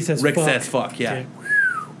Blu-ray. Oh, he says Rick fuck. says fuck. Yeah.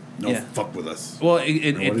 No, Yeah. fuck with us. Well, What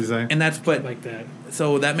did he say? and that's but Like that.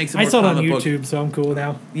 so that makes it I more saw it on comic book. YouTube, so I'm cool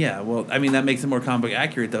now. Yeah, well, I mean that makes it more comic book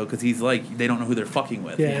accurate though, because he's like they don't know who they're fucking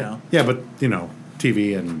with. You Yeah. know. Yeah, but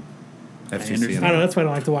TV and FCC. understand. And I don't know. That's why I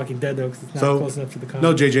don't like The Walking Dead though, because it's not So close enough to the comic.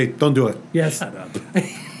 no, JJ, don't do it. Yes. Shut up.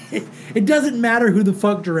 It doesn't matter who the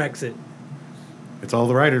fuck directs it. It's all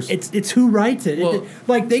the writers. It's who writes it. Well-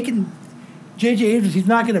 Like they can. J.J. Abrams, he's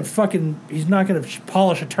not gonna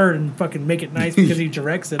polish a turd and fucking make it nice because he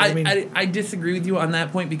directs it. I mean, I disagree with you on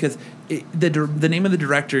that point because the name of the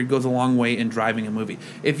director goes a long way in driving a movie.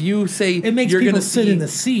 If you say it makes you're people gonna sit see, in the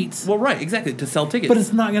seats, well, right, exactly, to sell tickets. but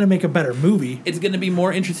it's not gonna make a better movie. It's going to be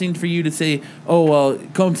more interesting for you to say, oh, well,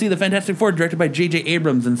 come see the Fantastic Four directed by J.J.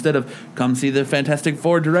 Abrams instead of come see the Fantastic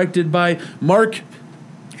Four directed by Mark.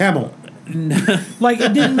 Hamill. Like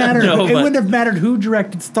it didn't matter. No, it but- wouldn't have mattered who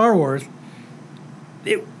directed Star Wars.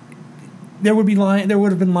 There would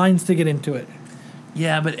have been lines to get into it.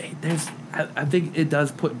 Yeah, but I think it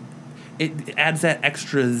does it adds that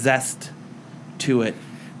extra zest to it.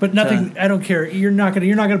 But nothing. I don't care. You're not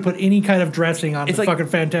gonna put any kind of dressing on It's the like- fucking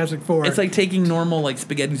Fantastic Four. It's like taking normal like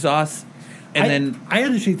spaghetti sauce and then I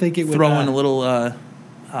honestly think it would throw in a little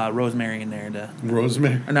rosemary in there to,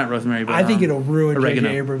 Rosemary. or not rosemary, but I think it'll ruin oregano.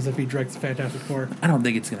 J.J. Abrams if he directs Fantastic Four. I don't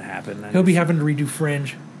think it's gonna happen. He'll be having to redo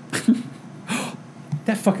Fringe.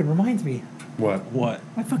 That fucking reminds me. What? what?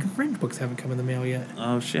 My fucking Fringe books haven't come in the mail yet.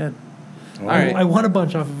 Oh shit! Oh. All right. I won a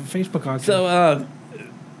bunch off of a Facebook auction. So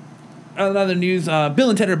Another news, Bill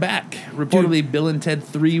and Ted are back. Reportedly, Bill and Ted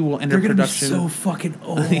 3 will enter They're gonna production. be so fucking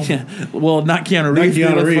old. Yeah. Well, not Keanu Reeves.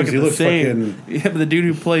 Keanu Reeves, Fucking he the looks same. fucking- Yeah, but the dude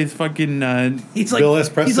who plays fucking... He's like Bill S.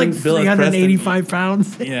 he's like Preston? Bill S. 385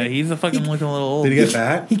 pounds. yeah, he's a fucking looking a little old. Did he get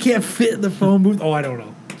fat? He can't fit in the phone booth. Oh, I don't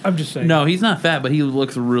know. I'm just saying. No, he's not fat, but he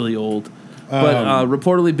looks really old. But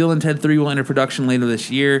reportedly, Bill and Ted 3 will enter production later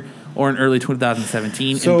this year or in early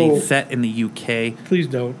 2017 So- and be set in the UK. Please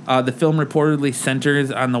don't. The film reportedly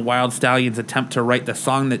centers on the Wild Stallions' attempt to write the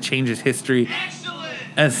song that changes history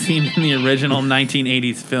as seen in the original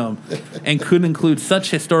 1980s film and could include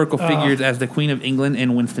such historical figures as the Queen of England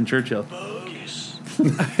and Winston Churchill.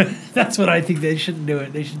 That's what I think. They shouldn't do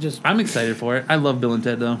it. They should just. I'm excited for it. I love Bill and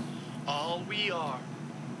Ted, though. All we are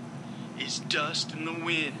is dust in the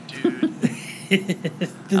wind, dude.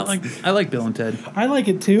 I like Bill and Ted. I like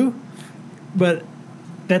it too, but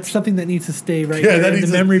that's something that needs to stay right Yeah, there that in the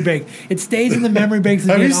needs to- memory bank. It stays in the memory banks.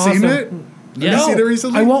 Have Have you seen it? Yeah. Have No, you seen it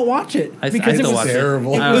recently? I won't watch it I because it still was watch it.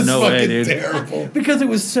 terrible. I It was no way, fucking dude. terrible. because it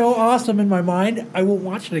was so awesome in my mind. I won't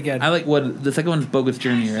watch it again. I like what the second one's Bogus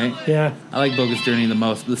Journey, right? Yeah, I like Bogus Journey the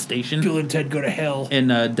most. The station Bill and Ted go to hell. and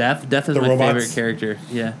Death. Death is The my robots. favorite character.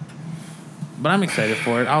 Yeah, but I'm excited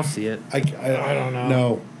for it. I'll see it. I don't know.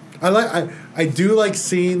 No, I do like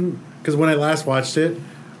seeing because when I last watched it,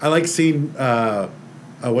 I like seeing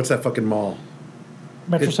what's that fucking mall?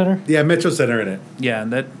 Metro Center. Yeah, Metro Center in it. Yeah,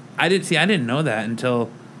 that I didn't know that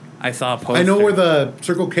until I saw a post. I know where the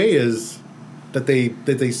Circle K is that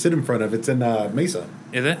they sit in front of. It's in Mesa.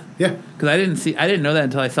 is it? Yeah. Because I didn't know that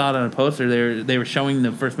until I saw it on a poster. They were showing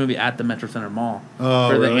the first movie at the Metro Center Mall Oh,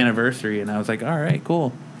 for the really? anniversary, and I was like, all right,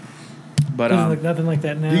 cool. But Doesn't look nothing like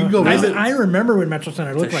that now. You can go visit- I remember when Metro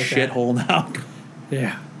Center it's looked a like that. shithole now.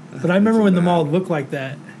 Yeah, but I remember when the bad. mall looked like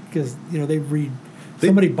that because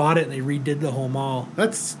somebody bought it and they redid the whole mall.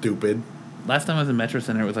 That's stupid. Last time I was in Metro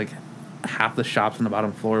Center, it was like half the shops on the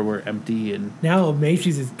bottom floor were empty, and Now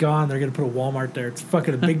Macy's is gone. They're gonna put a Walmart there. It's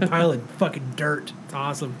fucking a big pile of fucking dirt. It's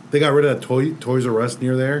awesome. They got rid of that Toys R Us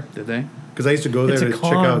near there did they? because I used to go there It's a to check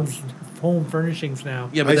out. Conn's home furnishings now.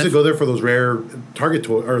 Yeah, I but used to that's, go there for those rare Target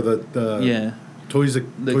toy or the yeah, Toys R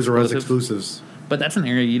Us exclusives. exclusives. but that's an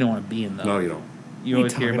area you don't want to be in, though. No, you don't. You What are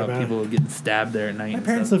always you hear talking about about? people getting stabbed there at night. My and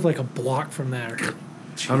parents stuff. live like a block from there.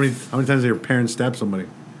 How many times did your parents stab somebody?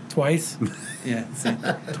 Twice. Yeah, see,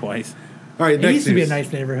 twice. All right, It next used to be a news.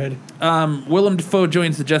 nice neighborhood. Willem Dafoe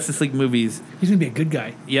joins the Justice League movies. He's gonna be a good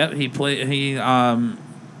guy. Yep, he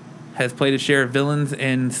has played a share of villains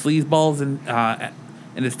and sleazeballs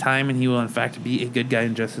in his time, and he will in fact be a good guy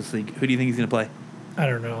in Justice League. Who do you think he's going to play? I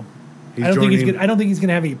don't know. He's I don't think he's joining- gonna. I don't think he's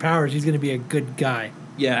gonna have any powers. He's gonna be a good guy.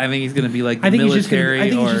 Yeah, I think he's going to be like the I think he's just gonna. military I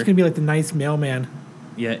think he's or just gonna be like the nice mailman.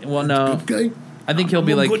 yeah. Well, no, Good guy. I think he'll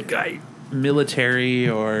be I'm a like good guy. military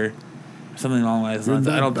or something along those lines.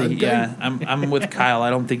 I don't think. Yeah, I'm with Kyle. I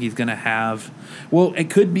don't think he's gonna have. Well, it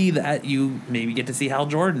could be that you maybe get to see Hal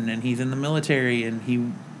Jordan and he's in the military and he's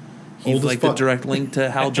Old as like the fuck. direct link to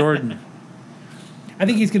Hal Jordan. I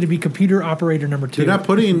think he's gonna be computer operator number 2. They're not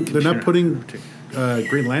putting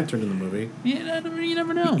Green Lantern in the movie. Yeah, you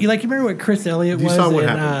never know. You remember what Chris Elliott You was saw what in?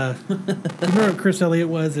 happened. You remember what Chris Elliott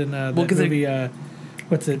was in that 'cause it- movie?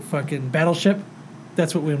 What's it? Fucking Battleship.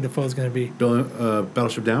 That's what William Dafoe's gonna be.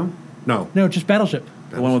 Battleship Down? No, No, just Battleship.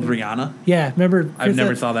 The one with Rihanna. Yeah, remember? I Chris never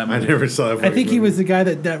Ell- saw that I movie. never saw that. I think he movie. was the guy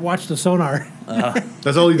that watched the sonar.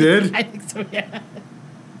 That's all he did. I think so. Yeah.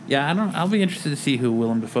 Yeah, I don't. I'll be interested to see who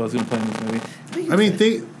Willem Dafoe is going to play in this movie. I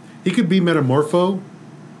mean, he could be Metamorpho,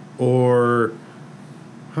 or,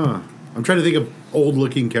 I'm trying to think of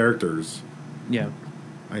old-looking characters. Yeah,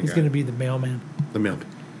 He's gonna be the mailman. the male.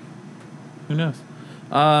 who knows?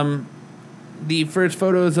 The first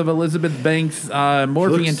photos of Elizabeth Banks morphing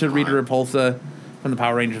looks into Rita hot. Repulsa from the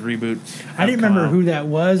Power Rangers reboot. I didn't remember who that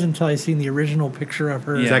was until I seen the original picture of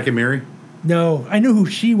her. Yeah. Zack and Mary. No, I knew who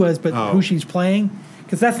she was, but Oh. who she's playing,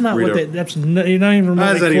 because that's not what Rita. that's not, you're not even remotely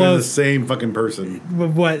That's not even the close same fucking person.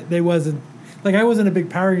 with what they wasn't. Like I wasn't a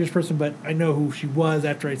big Power Rangers person, but I know who she was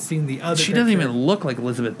after I'd seen the other. She doesn't picture. even look like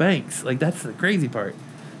Elizabeth Banks. Like that's the crazy part.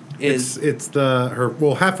 Is It's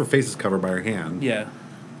half her face is covered by her hand. yeah,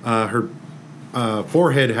 Her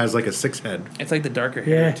forehead has like a 6 head, it's like the darker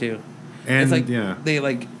hair Yeah. too. and It's like yeah, they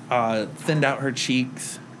like thinned out her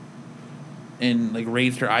cheeks and like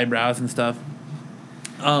raised her eyebrows and stuff.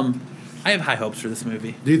 I have high hopes for this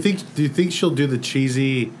movie. Do you think she'll do the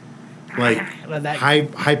cheesy, like That-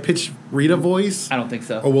 high pitched Rita voice, I don't think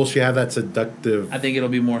so. or will she have that seductive? I think it'll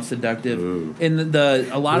be more seductive. Ooh. And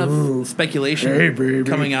a lot of speculation Hey, baby.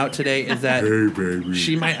 coming out today is that Hey baby,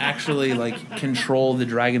 she might actually like control the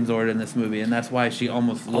Dragon Zord in this movie, and that's why she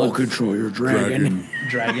almost looks your dragon,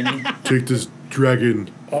 dragony. take this dragon.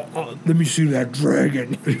 Let me see that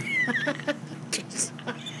dragon.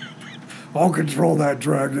 I'll control that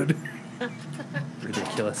dragon.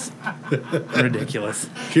 Ridiculous. Ridiculous.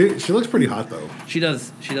 She looks pretty hot though. She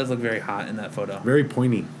does look very hot in that photo. Very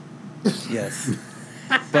pointy. Yes.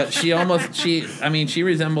 But she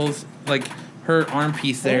resembles, like, her arm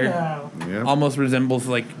piece there Yeah. almost resembles,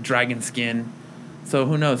 like, dragon skin. So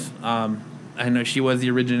who knows? I know she was the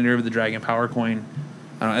originator of the Dragon Power Coin.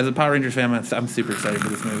 I don't know, as a Power Rangers fan, I'm super excited for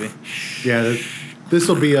this movie. Yeah, this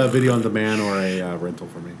will be a video on demand or a rental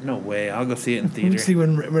for me. No way. I'll go see it in Let me theater. see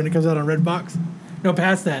when it comes out on Redbox. No,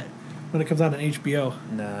 past that. When it comes out on HBO.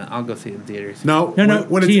 Nah, I'll go see it in theaters. No, No,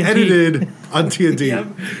 when it's TNT. edited on TNT. Yep.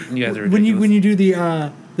 You guys are ridiculous. When you do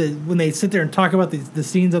the when they sit there and talk about the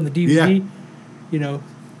scenes on the DVD, Yeah. you know.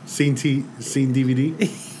 Scene DVD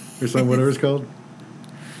or something, whatever it's called.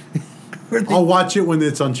 where they- I'll watch it when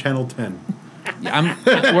it's on Channel 10.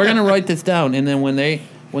 We're gonna write this down, and then when they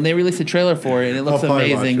release a trailer for it and it looks I'll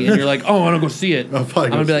probably amazing, watch it. and you're like, "Oh, I want to go see it," I'll I'm probably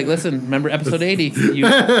gonna go be see like, "Listen, remember episode 80?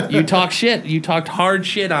 You talk shit. You talked hard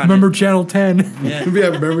shit on Remember it." Channel 10. Yeah. Yeah,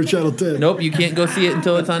 remember Channel 10. Nope, you can't go see it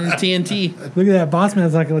until it's on TNT. Look at that. Boss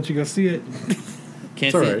Man's not going to let you go see it. Can't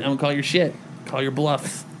It's see all it. right. I'm gonna call your shit. Call your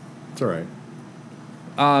bluffs. It's all right.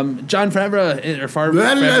 John Favreau or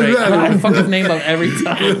Favreau. I fuck his name up every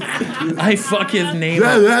time. I fuck his name up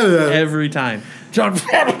every time. John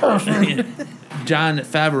Favreau. John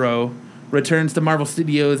Favreau returns to Marvel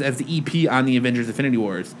Studios as the EP on the Avengers Infinity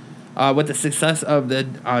Wars. With the success of the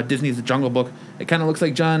Disney's The Jungle Book, it kind of looks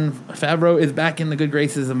like John Favreau is back in the good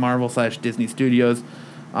graces of Marvel/Disney Studios.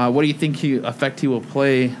 What do you think effect he will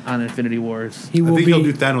play on Infinity Wars? He I will think he'll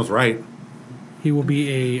do be Thanos right. he will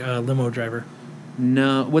be a limo driver.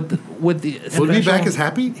 No, with the Will he be back as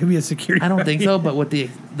happy? He'll be a security. I don't think so. But with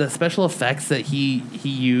the special effects that he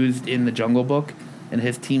used in The Jungle Book and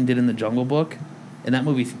his team did in The Jungle Book, and that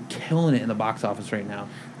movie's killing it in the box office right now.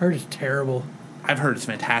 I heard it's terrible. I've heard it's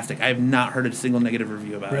fantastic. I have not heard a single negative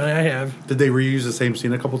review about Really, it. I have. Did they reuse the same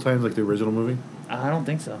scene a couple times like the original movie? I don't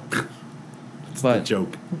think so. The But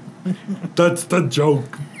joke. That's the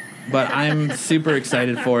joke. but I'm super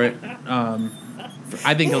excited for it.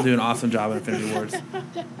 I think he'll do an awesome job in Infinity Wars.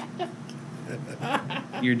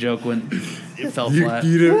 Your joke it fell flat.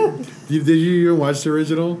 Did you even watch the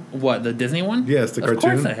original? What, the Disney one? Yes, the Of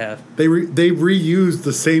cartoon. course I have. They reused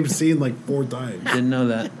the same scene like 4 times. Didn't know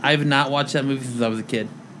that. I've not watched that movie since I was a kid.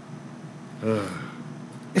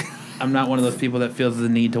 I'm not one of those people that feels the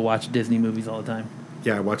need to watch Disney movies all the time.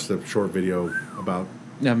 Yeah, I watched the short video about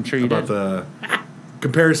I'm sure you about did. the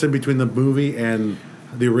comparison between the movie and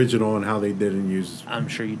the original and how they didn't use I'm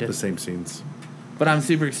sure you did. the same scenes. But I'm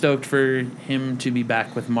super stoked for him to be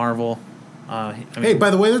back with Marvel. I mean, Hey, by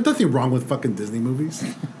the way, there's nothing wrong with fucking Disney movies.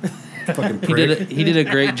 Fucking he prick. did a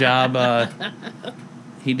great job.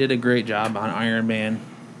 He did a great job on Iron Man,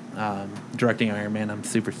 directing Iron Man. I'm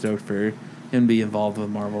super stoked for him to be involved with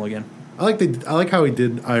Marvel again. I like how he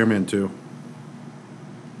did Iron Man 2.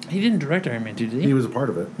 He didn't direct Iron Man 2, did he? He was a part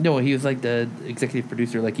of it. No, he was like the executive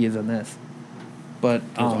producer, like he is on this. But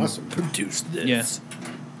It was awesome. Produce this. Yes,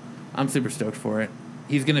 I'm super stoked for it.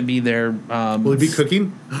 He's gonna be there. Will he be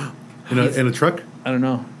cooking in a truck? I don't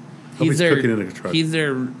know. He's cooking in a truck. He's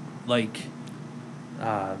their like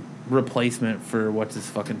replacement for what's his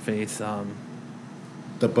fucking face.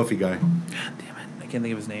 The Buffy guy. God damn it! I can't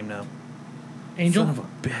think of his name now. Angel? Son of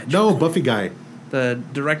a bitch. No, Buffy guy. The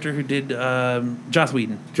director who did Joss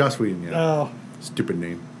Whedon. Joss Whedon. Yeah. Oh. Stupid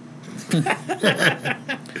name.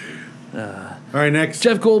 All right, next.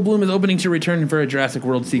 Jeff Goldblum is opening to return for a Jurassic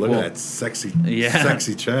World sequel. Look at that sexy, Yeah.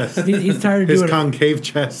 sexy chest. He's tired of His doing concave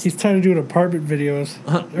chest. He's tired of doing apartment videos.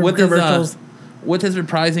 or with his commercials. with his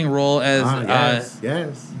reprising role as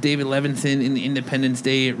yes. David Levinson in the Independence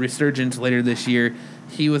Day resurgence later this year,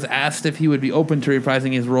 he was asked if he would be open to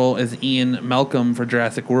reprising his role as Ian Malcolm for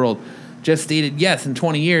Jurassic World. Just stated yes in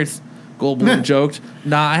 20 years. Goldblum joked,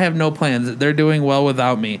 "Nah, I have no plans. They're doing well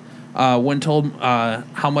without me." When told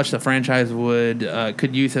how much the franchise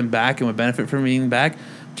could use him back and would benefit from being back,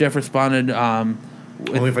 Jeff responded,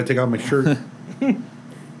 Only if I take out my shirt.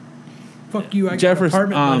 Fuck you, I Jeff got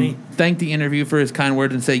apartment money. thanked the interview for his kind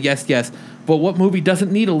words and said, yes, but what movie doesn't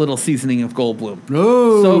need a little seasoning of Goldblum?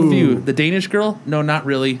 Oh. So few. The Danish Girl? No, not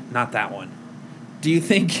really. Not that one. Do you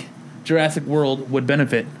think Jurassic World would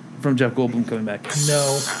benefit from Jeff Goldblum coming back?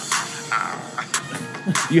 No.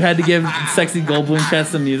 You had to give sexy Goldblum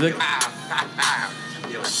chest some music?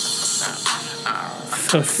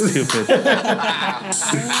 So stupid.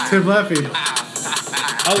 Tim laughing.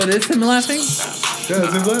 Oh, it is him laughing? Yeah,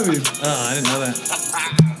 Tim laughing. Oh, I didn't know that.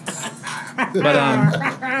 But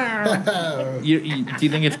do you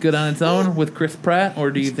think it's good on its own with Chris Pratt,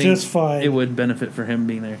 or do you think just fine. it would benefit for him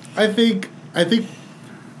being there? I think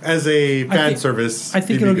as a fan think- service, I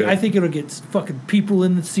think it'd be I good. think it'll get fucking people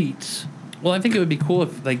in the seats. Well, I think it would be cool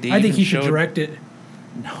if like they. I think even he should showed- direct it.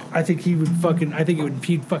 No, I think he would fucking. I think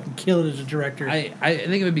he'd fucking kill it as a director. I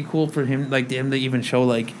think it would be cool for him to even show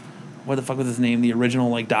like what the fuck was his name, the original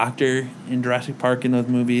like doctor in Jurassic Park in those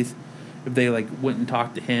movies, if they like went and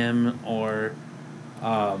talked to him or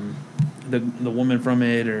the woman from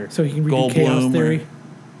it or so he can read Chaos Goldblum Theory.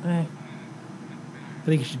 I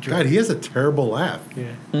think he should direct. God, he has a terrible laugh.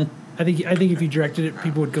 Yeah. I think if he directed it,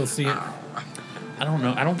 people would go see it. I don't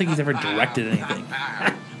know. I don't think he's ever directed anything.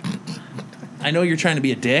 I know you're trying to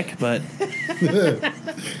be a dick, but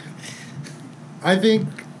I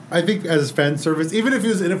think as fan service, even if he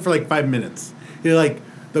was in it for like 5 minutes, they'll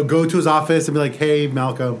go to his office and be like, "Hey,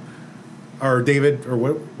 Malcolm, or David, or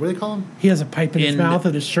what do they call him?" He has a pipe in his mouth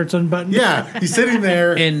and his shirt's unbuttoned. Yeah, he's sitting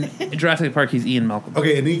there. in Jurassic Park, he's Ian Malcolm.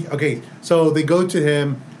 Okay, so they go to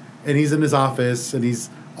him, and he's in his office, and he's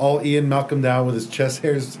all Ian Malcolm down with his chest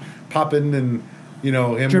hairs popping, and him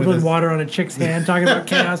with dribbling his, water on a chick's hand, talking about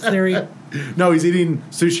Chaos Theory. No, he's eating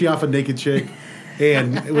sushi off a naked chick,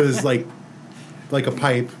 and it was like a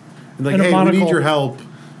pipe, and like, And a "Hey, we monocle. need your help,"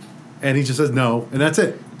 and he just says no, and that's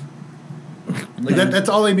it. Like that's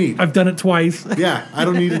all I need. I've done it twice. Yeah, I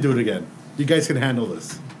don't need to do it again. You guys can handle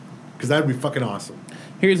this, because that would be fucking awesome.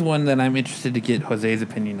 Here's one that I'm interested to get Jose's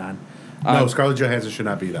opinion on. No, Scarlett Johansson should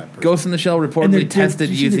not be that person. Ghost in the Shell And reportedly they're- tested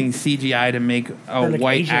did you see using CGI to make a like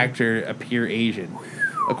white Asian. actor appear Asian.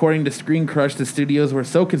 According to Screen Crush, the studios were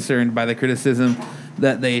so concerned by the criticism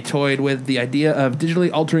that they toyed with the idea of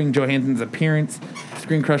digitally altering Johansson's appearance.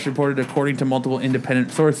 Screen Crush reported, according to multiple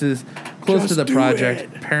independent sources close to Just the do project,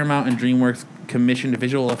 it. Paramount and DreamWorks commissioned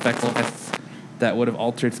visual effects tests that would have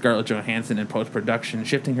altered Scarlett Johansson in post-production,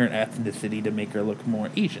 shifting her ethnicity to make her look more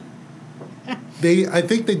Asian. I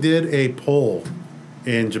think they did a poll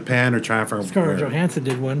in Japan or China. Scarlett Johansson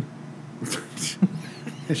did one.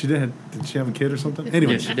 Yeah, she did. Did she have a kid or something?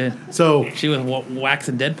 Anyway, Yeah, she did. So, She was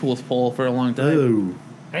waxing Deadpool's pole for a long time. ooh.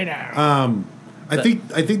 Hey now. I think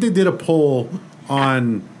they did a poll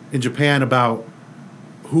in Japan about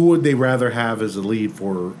who would they rather have as a lead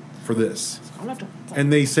for this,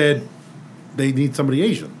 and they said they need somebody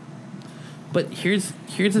Asian. But here's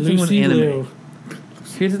the thing with Lucy anime. Liu.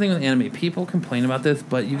 Here's the thing with anime. People complain about this,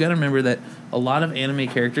 but you got to remember that a lot of anime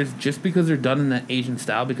characters, just because they're done in that Asian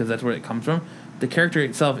style, because that's where it comes from, the character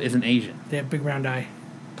itself isn't Asian. They have big round eye.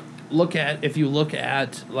 If you look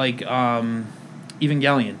at like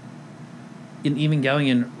Evangelion. In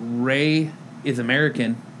Evangelion, Rei is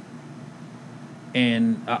American,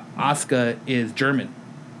 and Asuka is German.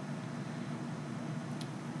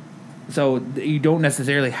 So you don't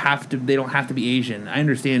necessarily have to. They don't have to be Asian. I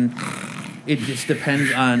understand. It just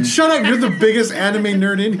depends on. Shut up! You're the biggest anime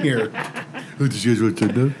nerd in here. Who did you guys want to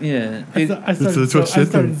know? Yeah, I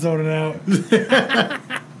started zoning out. it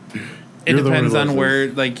You're the one depends who on loves where.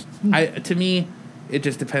 Like, to me, it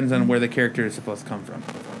just depends on where the character is supposed to come from.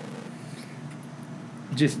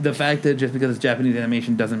 Just the fact that just because it's Japanese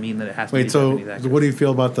animation doesn't mean that it has to be Wait, so Japanese actors. what do you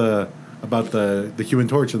feel about the Human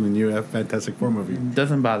Torch in the new Fantastic Four movie? It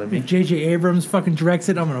doesn't bother me. If J.J. Abrams fucking directs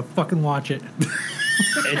it, I'm gonna fucking watch it.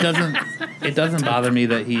 It doesn't bother me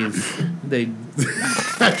that they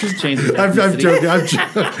changed his I'm ethnicity. joking.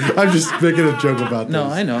 I'm just making a joke about this. No,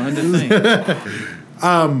 I know. I'm just saying.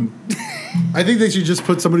 I think they should just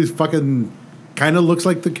put somebody who's fucking kind of looks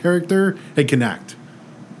like the character and can act.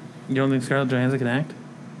 You don't think Scarlett Johansson can act?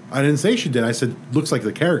 I didn't say she did. I said looks like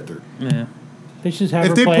the character. Yeah. They should just have If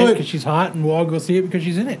her they play it put- because she's hot, and we'll all go see it because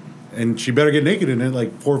she's in it. And she better get naked in it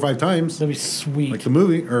like 4 or 5 times. That'd be sweet. Like the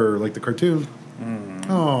movie or like the cartoon.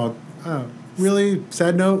 Oh, really?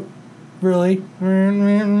 Sad note? Really?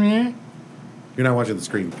 You're not watching the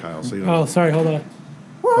screen, Kyle. So you Oh, don't. sorry. Hold on.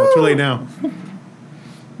 Oh, too late now.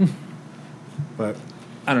 But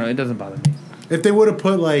I don't know. It doesn't bother me. if they would have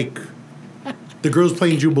put like the girls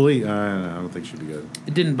playing Jubilee, I don't think she'd be good.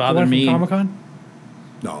 It didn't The bother one from me. Comic-Con?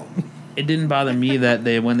 No. It didn't bother me that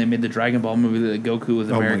when they made the Dragon Ball movie that Goku was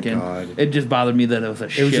Oh my American. God. It just bothered me that it was a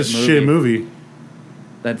It shit was just movie. a shit movie.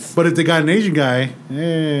 That's But if they got an Asian guy, I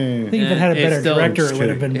think if it had a it's better still- director, just it would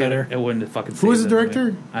have been kidding. better. It wouldn't have fucking. Who was saved the that movie.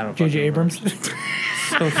 director? I don't. J.J. fucking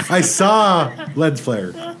remember. Abrams. I saw Lens Flare.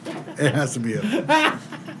 It has to be him.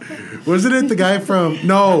 Wasn't it the guy from?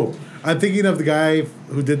 No, I'm thinking of the guy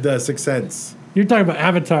who did the Sixth Sense. You're talking about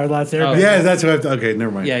Avatar, Last Airbender. Yeah, that's what. Okay,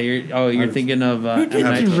 never mind. Yeah, you're thinking of Who M. did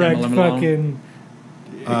Night direct Shyamalan. fucking...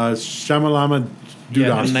 Shamalama Yeah,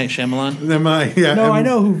 Dudas. M. Night Shyamalan. Yeah. No, I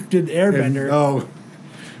know who did Airbender. Oh,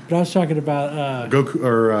 But I was talking about Goku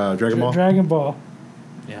or Dragon Ball. Dragon Ball.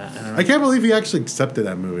 Yeah, I don't know. I can't believe he actually accepted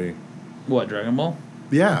that movie. What, Dragon Ball?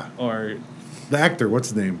 Yeah, Or, the actor. What's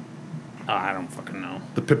his name? I don't fucking know.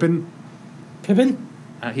 The Pippin. Pippin?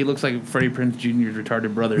 He looks like Freddie Prinze Jr.'s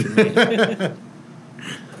retarded brother to me.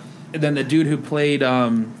 And then the dude who played,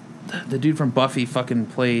 the dude from Buffy fucking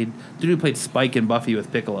played, the dude who played Spike in Buffy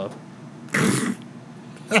with Piccolo.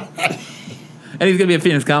 And he's going to be at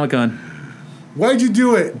Phoenix Comic-Con. Why'd you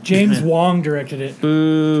do it? James Wong directed it.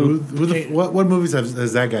 Boo. What movies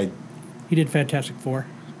has that guy? He did Fantastic Four.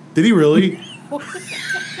 Did he really?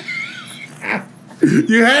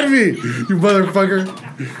 You had me, you motherfucker.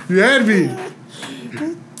 You had me.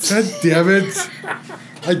 God damn it.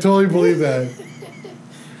 I totally believe that.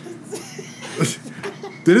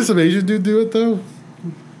 Didn't some Asian dude do it, though?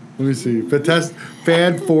 Let me see.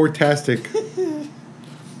 Fan-for-tastic. I think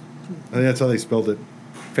that's how they spelled it.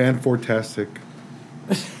 Fan-for-tastic.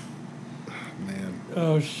 Oh, man.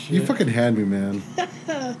 Oh, shit. You fucking had me, man.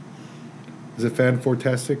 Is it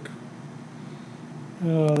Fan-for-tastic?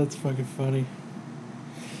 Oh, that's fucking funny.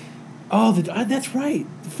 Oh, that's right.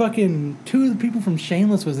 The fucking two of the people from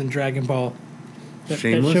Shameless was in Dragon Ball. That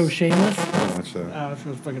show Shameless. I'll watch that. Oh, that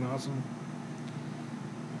show's fucking awesome.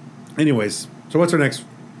 Anyways, so what's our next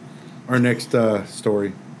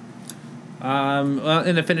story? Well,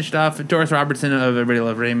 and to finish it off, Doris Robertson of Everybody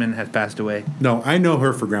Love Raymond has passed away. No, I know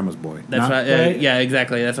her for Grandma's Boy. That's Not- right. Right. Yeah,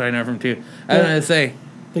 exactly. That's what I know from too. I was going to say.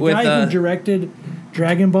 The with, guy who directed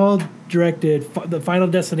Dragon Ball directed the Final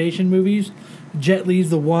Destination movies, Jet Li's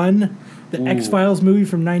The One, the Ooh. X-Files movie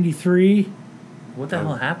from '93. what the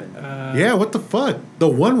hell happened? Yeah, what the fuck? The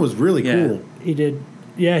one was really Yeah. cool. He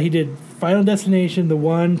did Final Destination, The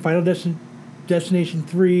One, Final Destination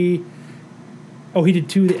 3. Oh, he did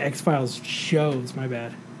 2 of the X-Files shows. My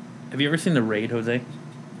bad. Have you ever seen The Raid, Jose?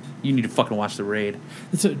 You need to fucking watch The Raid.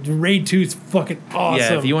 Raid 2 is fucking awesome.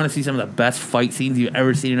 Yeah, if you want to see some of the best fight scenes you've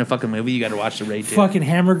ever seen in a fucking movie, you got to watch The Raid 2. Fucking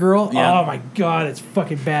Hammer Girl. Yeah. Oh my god, it's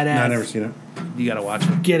fucking badass. No, I've never seen it. You got to watch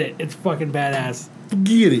it. Get it. It's fucking badass.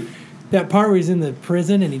 Get it. That part where he's in the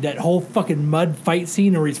prison and that whole fucking mud fight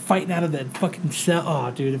scene where he's fighting out of that fucking cell.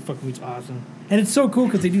 Oh, dude, it fucking was awesome. And it's so cool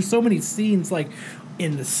because they do so many scenes like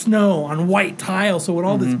in the snow on white tile. So when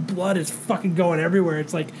all this blood is fucking going everywhere,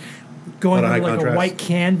 it's like going Lot of on high like a contrast. white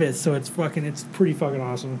canvas. So it's pretty fucking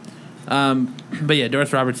awesome. But yeah,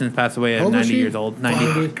 Doris Robertson passed away How at old was 90 she? years old.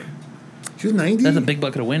 90. Fuck. She was 90? That's a big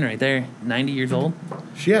bucket of win right there. 90 years old.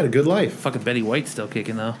 She had a good life. Fucking Betty White's still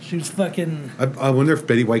kicking, though. She was fucking I wonder if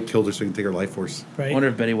Betty White killed her so he can take her life force. I right. wonder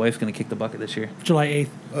if Betty White's going to kick the bucket this year. July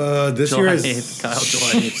 8th. This July year 8th. is... Kyle,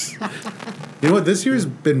 July 8th. You know what? This year's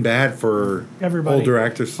been bad for Everybody. older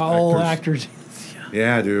actors. All actors.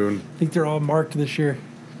 Yeah, dude. I think they're all marked this year.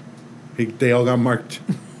 They all got marked.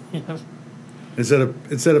 Yeah. Instead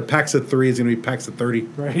of packs of 3, it's going to be packs of 30.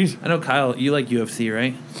 Right? I know, Kyle, you like UFC,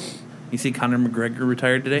 right? You see Conor McGregor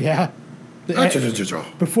retired today? Yeah.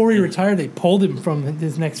 Before he retired, they pulled him from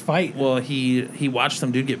his next fight. Well, he watched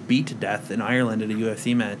some dude get beat to death in Ireland at a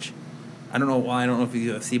UFC match. I don't know why. I don't know if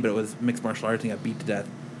it's UFC, but it was mixed martial arts and he got beat to death.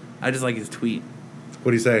 I just like his tweet.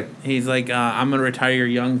 What do you say? He's like, I'm going to retire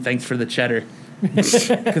young. Thanks for the cheddar.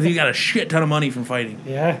 Because he got a shit ton of money from fighting.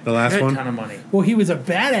 Yeah. The last Shit one? ton of money. Well, he was a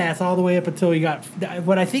badass all the way up until he got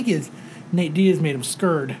what I think is Nate Diaz made him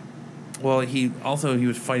scared. Well, he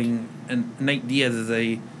was fighting, and Nate Diaz is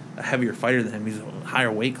a heavier fighter than him. He's a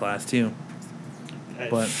higher weight class too.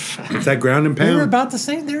 But It's that ground and They were pound. about the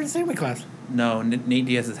same. They were in the same weight class. no, Nate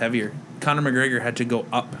Diaz is heavier. Conor McGregor had to go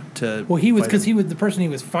up to. Well, he was fight because him. he was the person he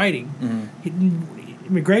was fighting.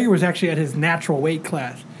 McGregor was actually at his natural weight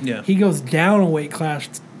class. Yeah. He goes down a weight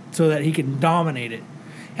class so that he can dominate it.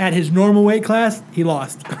 At his normal weight class, he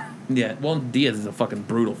lost. Yeah, well, Diaz is a fucking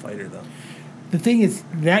brutal fighter though. The thing is,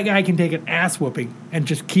 that guy can take an ass whooping and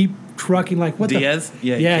just keep trucking like what Diaz? the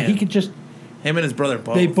Yeah, he yeah. can. He could just. Him and his brother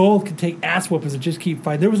both. They both could take ass whoopings and just keep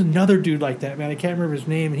fighting. There was another dude like that, man. I can't remember his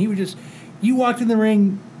name, and he would just. You walked in the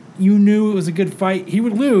ring, you knew it was a good fight. He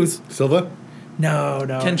would lose. Silva? No.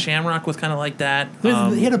 Ken Shamrock was kind of like that.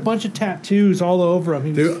 He had a bunch of tattoos all over him. He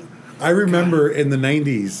was, Dude, I remember in the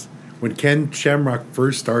 90s when Ken Shamrock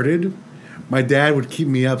first started, my dad would keep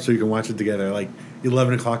me up so you can watch it together like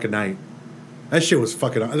 11 o'clock at night. That shit was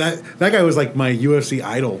fucking... That guy was like my UFC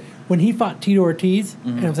idol. when he fought Tito Ortiz,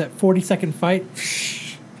 and it was that 40-second fight,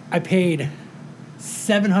 I paid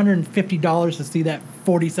 $750 to see that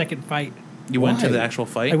 40-second fight. You went to Why? the actual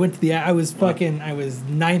fight? I went to the. I was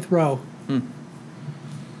ninth row.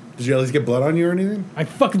 Did you at least get blood on you or anything? I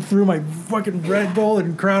fucking threw my fucking Red Bull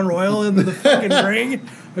and Crown Royal into the fucking ring.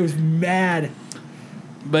 I was mad.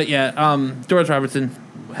 But yeah, Doris Robertson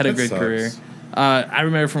had a That great sucks. career. I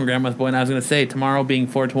remember from Grandma's Boy, and I was going to say, tomorrow being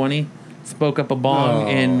 420, spoke up a bong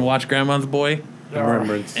and watched Grandma's Boy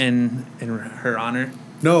Remembrance. in her honor.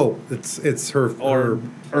 No, it's her Or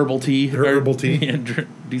herbal tea. Her herbal tea. Yeah,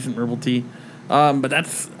 decent herbal tea. But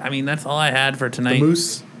that's all I had for tonight. the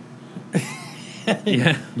moose.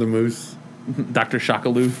 Yeah. The moose. Dr.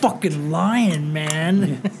 Shakaloo. Fucking lion,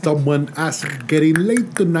 man. Someone asked getting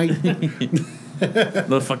late tonight.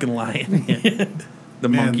 The fucking lion. The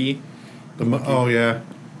Man. monkey. Oh yeah.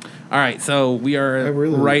 All right, so we are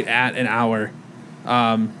right at an hour.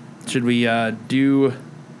 Should we do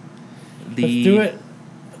the Let's do it.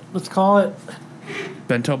 Let's call it.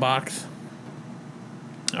 bento box?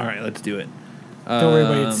 All right, let's do it. Don't worry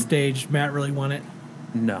about it. It's staged. Matt really won it.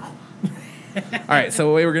 No. All right, so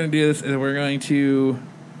the way we're going to do this is we're going to...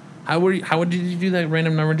 How did you do that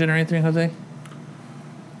random number generator, Jose?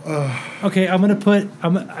 Okay, I'm gonna put.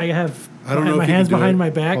 I have. I don't know. My if you hands can do behind it. my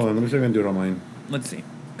back. Hold on, let me see if I can do it online. Let's see.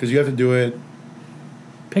 Because you have to do it.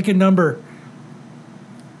 Pick a number,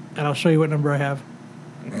 and I'll show you what number I have.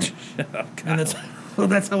 And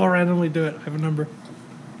that's how I'll randomly do it. I have a number.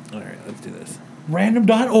 All right, let's do this.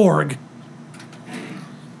 Random.org.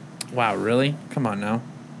 Wow, really? Come on now.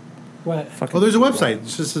 What? Fucking Oh, there's a website.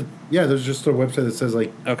 It's just there's just a website that says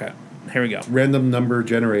like Okay, here we go. random number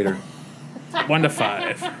generator. 1 to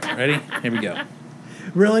 5. Ready? Here we go.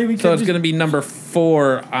 Really? We So it's going to be number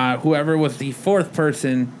 4. Whoever was the 4th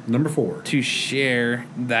person Number 4. to share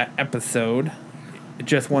that episode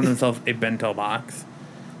just won themselves a bento box.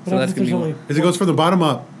 So that's going to As it goes from the bottom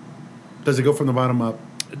up. Does it go from the bottom up?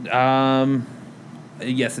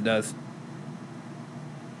 be... yes, it does.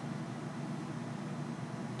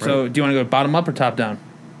 So do you want to go bottom up or top down?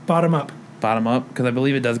 bottom up. Bottom up? Because I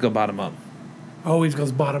believe it does go bottom up. Always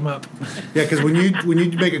goes bottom up. Yeah, because when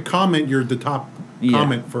you make a comment, you're the top Yeah.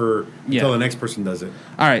 comment for Yeah. until the next person does it.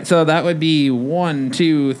 All right, so that would be 1,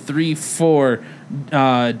 2, 3, 4.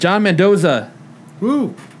 John Mendoza,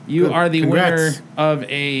 Woo! you Good. are the Congrats. winner of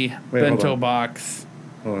a hold bento on. box.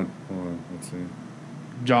 Hold on. Let's see.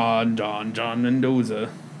 John Mendoza.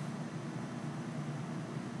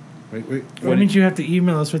 Wait. Why didn't you have to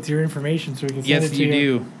email us with your information so we can send it Yes, to you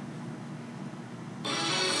do.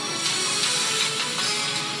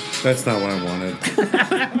 That's not what I wanted.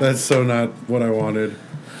 That's so not what I wanted.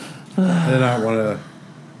 I did not want to.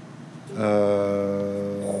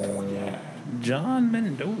 John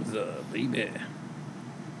Mendoza, baby.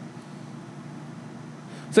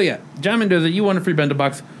 So yeah, John Mendoza, you won a free bento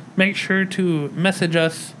box. Make sure to message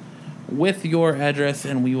us with your address,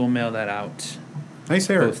 and we will mail that out. Nice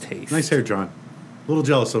hair. Post haste. Nice hair, John. A little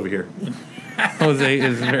jealous over here. Jose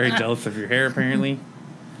is very jealous of your hair, apparently.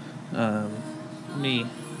 Me.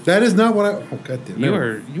 That is not what I. Oh, God damn.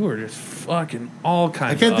 You are just fucking all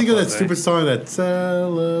kinds. I can't think of that Jose. stupid song that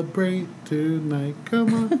celebrate tonight.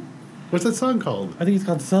 Come on. What's that song called? I think it's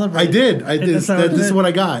called Celebrate. I did. That's how This it is is. what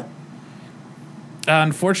I got.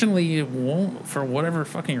 Unfortunately, it won't, for whatever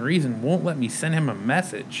fucking reason, won't let me send him a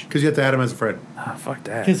message. Because you have to add him as a friend. Ah, fuck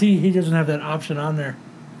that. Because he doesn't have that option on there.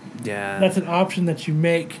 Yeah. That's an option that you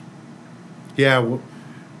make. Yeah. Well,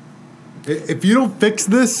 if you don't fix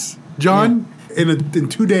this, John, in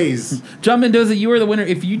 2 days. John Mendoza, you are the winner.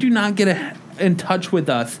 If you do not get in touch with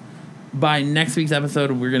us by next week's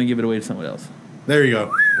episode, we're going to give it away to someone else. There you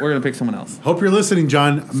go. We're going to pick someone else. Hope you're listening,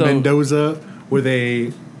 John So- Mendoza, with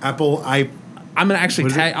a Apple I'm going to actually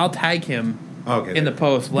What is tag. I'll tag him Okay. in the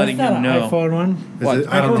post, letting That's him not know. an iPhone one. Is What? it?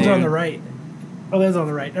 I don't iPhone's know. on the right. Oh, that's on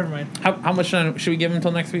the right. Never mind. How much time should we give him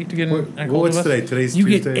until next week to get in a hold What's of us? today? Today's You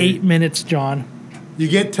Tuesday. get 8 minutes, John. You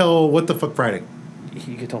get till what the fuck Friday?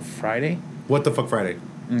 You get till Friday? What the fuck Friday?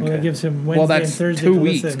 Well, that gives him Wednesday Well, that's and Thursday 2 to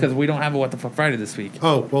weeks listen. because we don't have a What the Fuck Friday this week.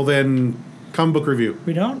 Oh, well then, comic book review.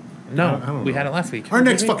 We don't? No, I don't we know. had it last week. Our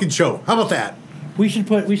next fucking show. How about that? We should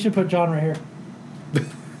put John right here.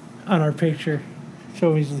 On our picture.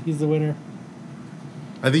 Show him he's the winner.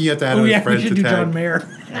 I think you have to add Oh him yeah, as a friend we should to do tag. John Mayer.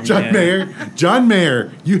 John Yeah. Mayer. John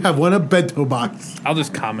Mayer, you have won a bento box. I'll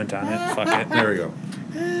just comment on it. Fuck it. There we go.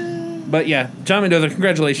 But yeah, John Mendoza,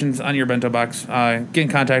 congratulations on your bento box. Get in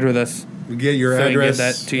contact with us. We get your So we get address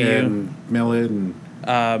that to you. and mail it. And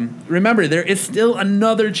Remember, there is still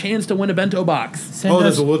another chance to win a bento box. Send Oh,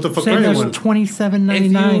 there's a What the Fuck send Friday us one. $27.99 If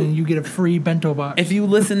you- and you get a free bento box. If you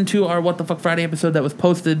listen to our What the Fuck Friday episode that was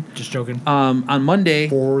posted Just joking. on Monday,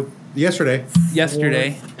 for yesterday.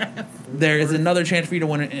 yesterday, there is another chance for you to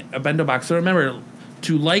win a bento box. So remember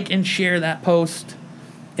to like and share that post.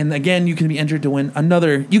 And again, you can be entered to win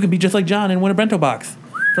another. You can be just like John and win a bento box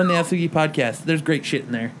from the Asugi podcast. There's great shit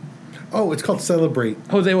in there. Oh, it's called Celebrate.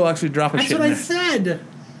 Jose will actually drop a That's shit what in I there. said.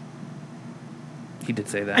 He did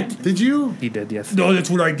say that. Did you? He did, yes. No, that's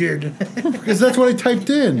what I did. Because that's what I typed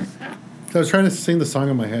in. I was trying to sing the song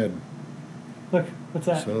in my head. Look, what's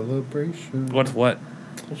that? Celebration. What's what?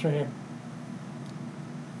 This right here.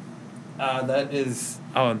 That is...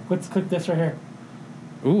 Oh, Let's click this right here.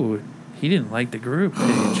 ooh. He didn't like the group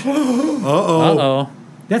page. Uh-oh. Uh-oh.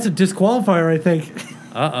 That's a disqualifier, I think.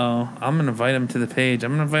 Uh-oh. I'm going to invite him to the page.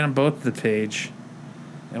 I'm going to invite them both to the page.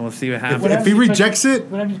 And we'll see what happens. What If he happens if you rejects click- it,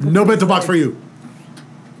 what happens if you no click bento box the for you.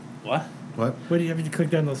 What? What? What do you have to click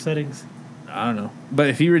down those settings? I don't know. But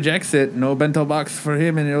if he rejects it, no bento box for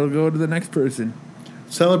him, and it'll go to the next person.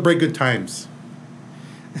 Celebrate good times.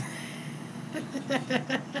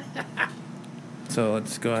 So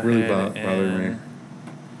let's go ahead Really bothering me. and...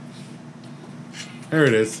 There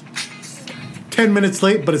it is. 10 minutes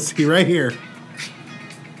late, but it's right here.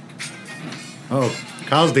 Oh,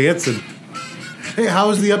 Kyle's dancing. Hey, how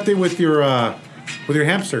was the update with your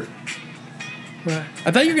hamster? What?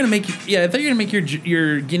 I thought you were gonna make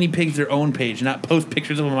your guinea pigs their own page, not post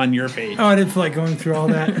pictures of them on your page. Oh, I didn't feel like going through all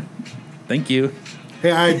that. Thank you.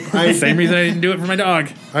 Hey, I Same reason I didn't do it for my dog.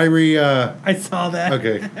 I saw that.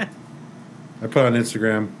 Okay. I put on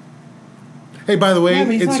Instagram. Hey, by the way, Yeah,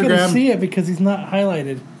 but he's not going to Instagram. see it because he's not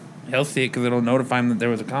highlighted. He'll see it because it'll notify him that there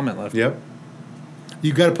was a comment left. Yep.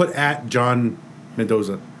 You got to put at John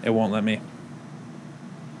Mendoza. It won't let me.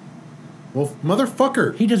 Well,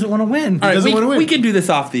 motherfucker. He doesn't want to win. All right, doesn't wanna win. we can do this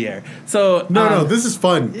off the air. So No, this is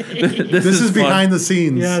fun. this This is fun. behind the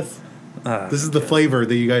scenes. Yes. This is the flavor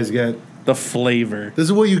that you guys get. The flavor. This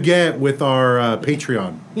is what you get with our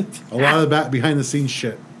Patreon. A lot of that behind the scenes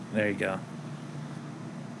shit. There you go.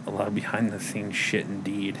 A lot of behind the scenes shit,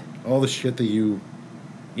 indeed. All the shit that you.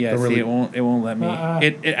 Yeah, Don't see, really- it won't let me.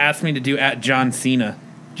 It asked me to do at John Cena.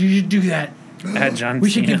 You should do that. At John We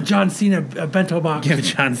Cena. should give John Cena a bento box. Give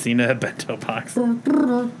John Cena a bento box.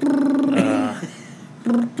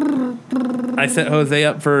 I set Jose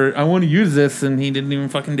up for I want to use this, and he didn't even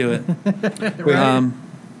fucking do it. Wait,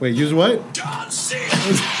 wait, use what?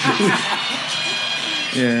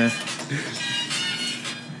 Yeah.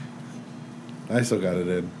 I still got it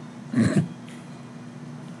in.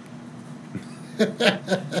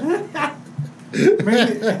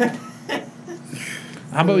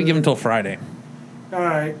 How about we give him till Friday? All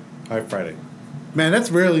right. All right, Friday. Man, that's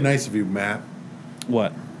really nice of you, Matt.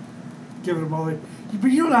 What? Give it a moment.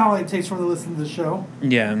 But you know how long it takes for him to listen to the show.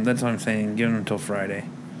 Yeah, that's what I'm saying. Give him until Friday.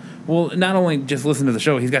 Well, not only just listen to the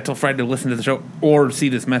show, he's got till Friday to listen to the show or see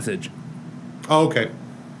this message. Oh, okay.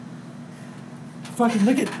 Fucking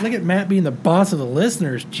look at Matt being the boss of the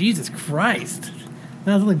listeners. Jesus Christ.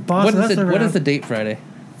 That's like boss What of is us the, what around. is the date Friday?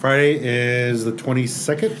 Friday is the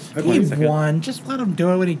 22nd. I He believe. won. Just let him do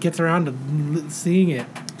it when he gets around to seeing it.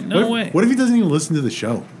 No way. What if he doesn't even listen to the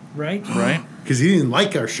show? Right? Right? Because he didn't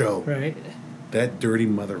like our show. Right. That dirty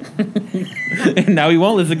mother. And now he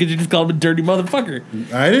won't listen because you just called him a dirty motherfucker.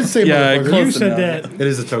 I didn't say Yeah, motherfucker. close You said enough. that. It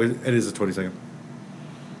is the 22nd.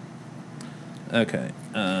 Okay.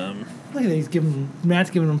 Look at that. Matt's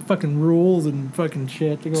giving him fucking rules and fucking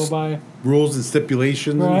shit to go by. Rules and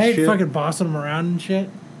stipulations and Right? shit. Fucking bossing him around and shit.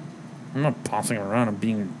 I'm not bossing him around. I'm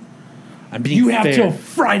being You have fair. till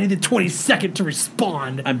Friday the 22nd to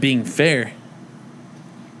respond. I'm being fair.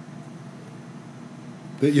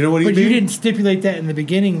 You know what he But you mean? didn't stipulate that in the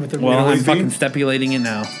beginning with the Well, know what I'm he's fucking being? stipulating it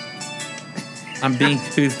now. I'm being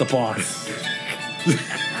who's the boss.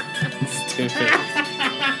 Stupid.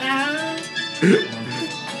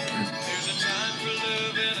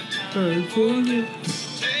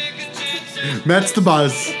 Matt's the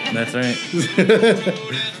boss. That's right.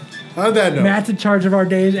 On that note. Matt's in charge of our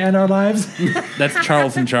days and our lives. That's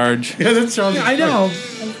Charles in charge. Yeah, that's Charles. I know,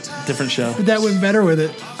 Different show. but that went better with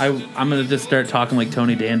it. I'm gonna just start talking like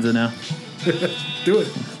Tony Danza now. Do it.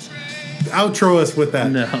 Outro us with that.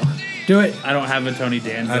 No, Do it. I don't have a Tony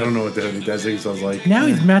Danza. I don't know what the hell he does. He sounds like. Now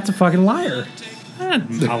Matt's a fucking liar.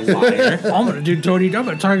 I'm not a liar. I'm gonna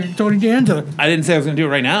talk to Tony Danza. I didn't say I was gonna do it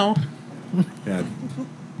right now. Yeah.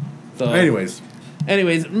 So,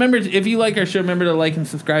 Anyways, remember if you like our show, remember to like and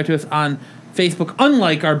subscribe to us on Facebook.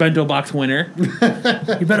 Unlike our bento box winner,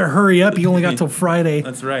 You better hurry up. You only got till Friday.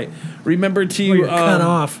 that's right. Remember Or to you're cut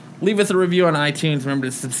off. leave us a review on iTunes. Remember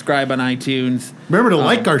to subscribe on iTunes. remember to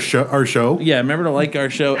like our show. Yeah, remember to like our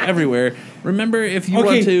show everywhere. Remember if you want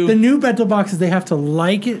Okay, to. the new bento boxes, they have to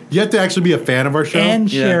like it You have to actually be a fan of our show.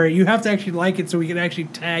 and Yeah. share it. You have to actually like it so we can actually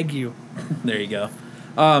tag you. There you go.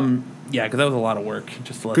 Yeah, because that was a lot of work.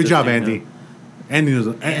 Just to let Good this job, thing Andy.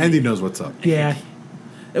 know. Andy knows what's up. Yeah.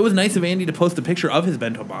 It was nice of Andy to post a picture of his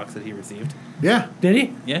bento box that he received. Yeah. Did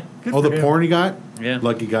he? Yeah, Good Oh, for the him. porn he got? yeah.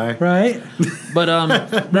 Lucky guy. Right? But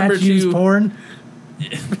remember Matt's used to porn.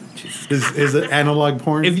 Jesus Is it analog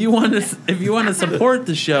porn? If you want to support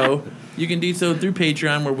the show, you can do so through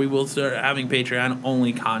Patreon, where we will start having Patreon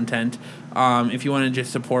only content. If you want to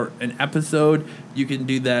just support an episode, you can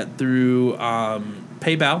do that through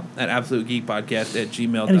PayPal at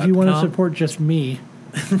absolutegeekpodcast@gmail.com. And if you want to support just me,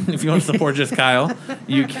 if you want to support just Kyle,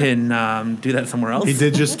 you can do that somewhere else. He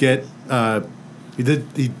did just get he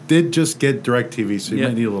did just get DirecTV, so he Yeah.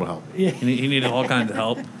 might need a little help. yeah, He needed all kinds of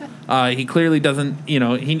help. He clearly doesn't. He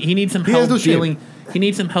needs some He has help no shame. dealing. He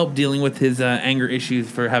needs some help dealing with his anger issues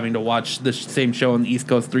for having to watch the same show on the East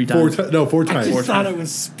Coast 3 times. Four I times. just thought it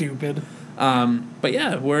was stupid. But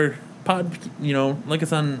yeah, we're like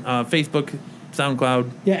us on Facebook, SoundCloud.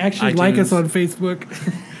 Yeah, actually, like us iTunes. on Facebook.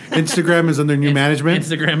 Instagram is under new management.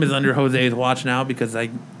 Instagram is under Jose's watch now because I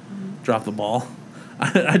dropped the ball.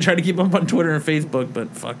 I try to keep up on Twitter and Facebook, but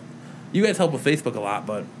fuck, you guys help with Facebook a lot,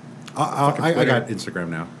 but I got Instagram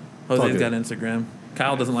now. It's all Jose's good. got Instagram.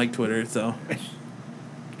 Kyle doesn't like Twitter, so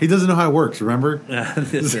He doesn't know how it works. Remember? yeah,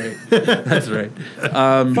 that's right. That's right.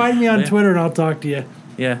 Find me on yeah. Twitter and I'll talk to you.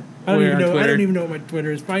 Yeah, I don't we're even on know. I Twitter. don't even know what my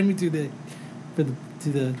Twitter is. Find me to the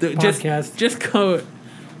podcast. Just go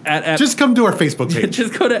at Just come to our Facebook page.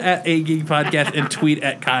 just go to at A Geek Podcast and tweet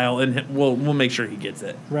at Kyle, and we'll make sure he gets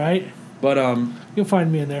it. Right? But You'll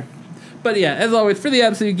find me in there. yeah, as always, for the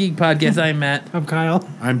Absolute Geek Podcast, I'm Matt, I'm Kyle.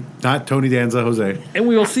 I'm not Tony Danza, Jose. and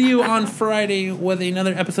we will see you on Friday with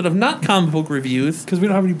another episode of Not Comic Book Reviews. Because we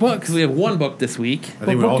don't have any books. Because we have one book this week, I think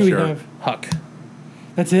we what all book do share. we have? Huck.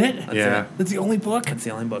 That's it? Yeah. That's the only book? That's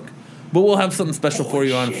the only book. But we'll have something special for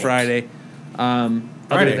you on shit. Friday. Other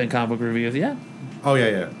Friday? than comic book reviews, yeah. Oh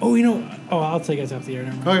yeah. Oh, you know. Oh, I'll take us off the air.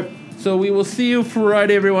 Never mind. Okay. So we will see you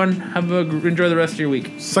Friday, everyone. Enjoy the rest of your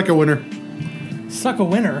week. Suck a winner. Suck a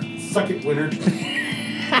winner. Suck it, winner.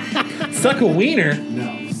 Suck a wiener.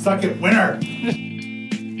 No. Suck it, winner.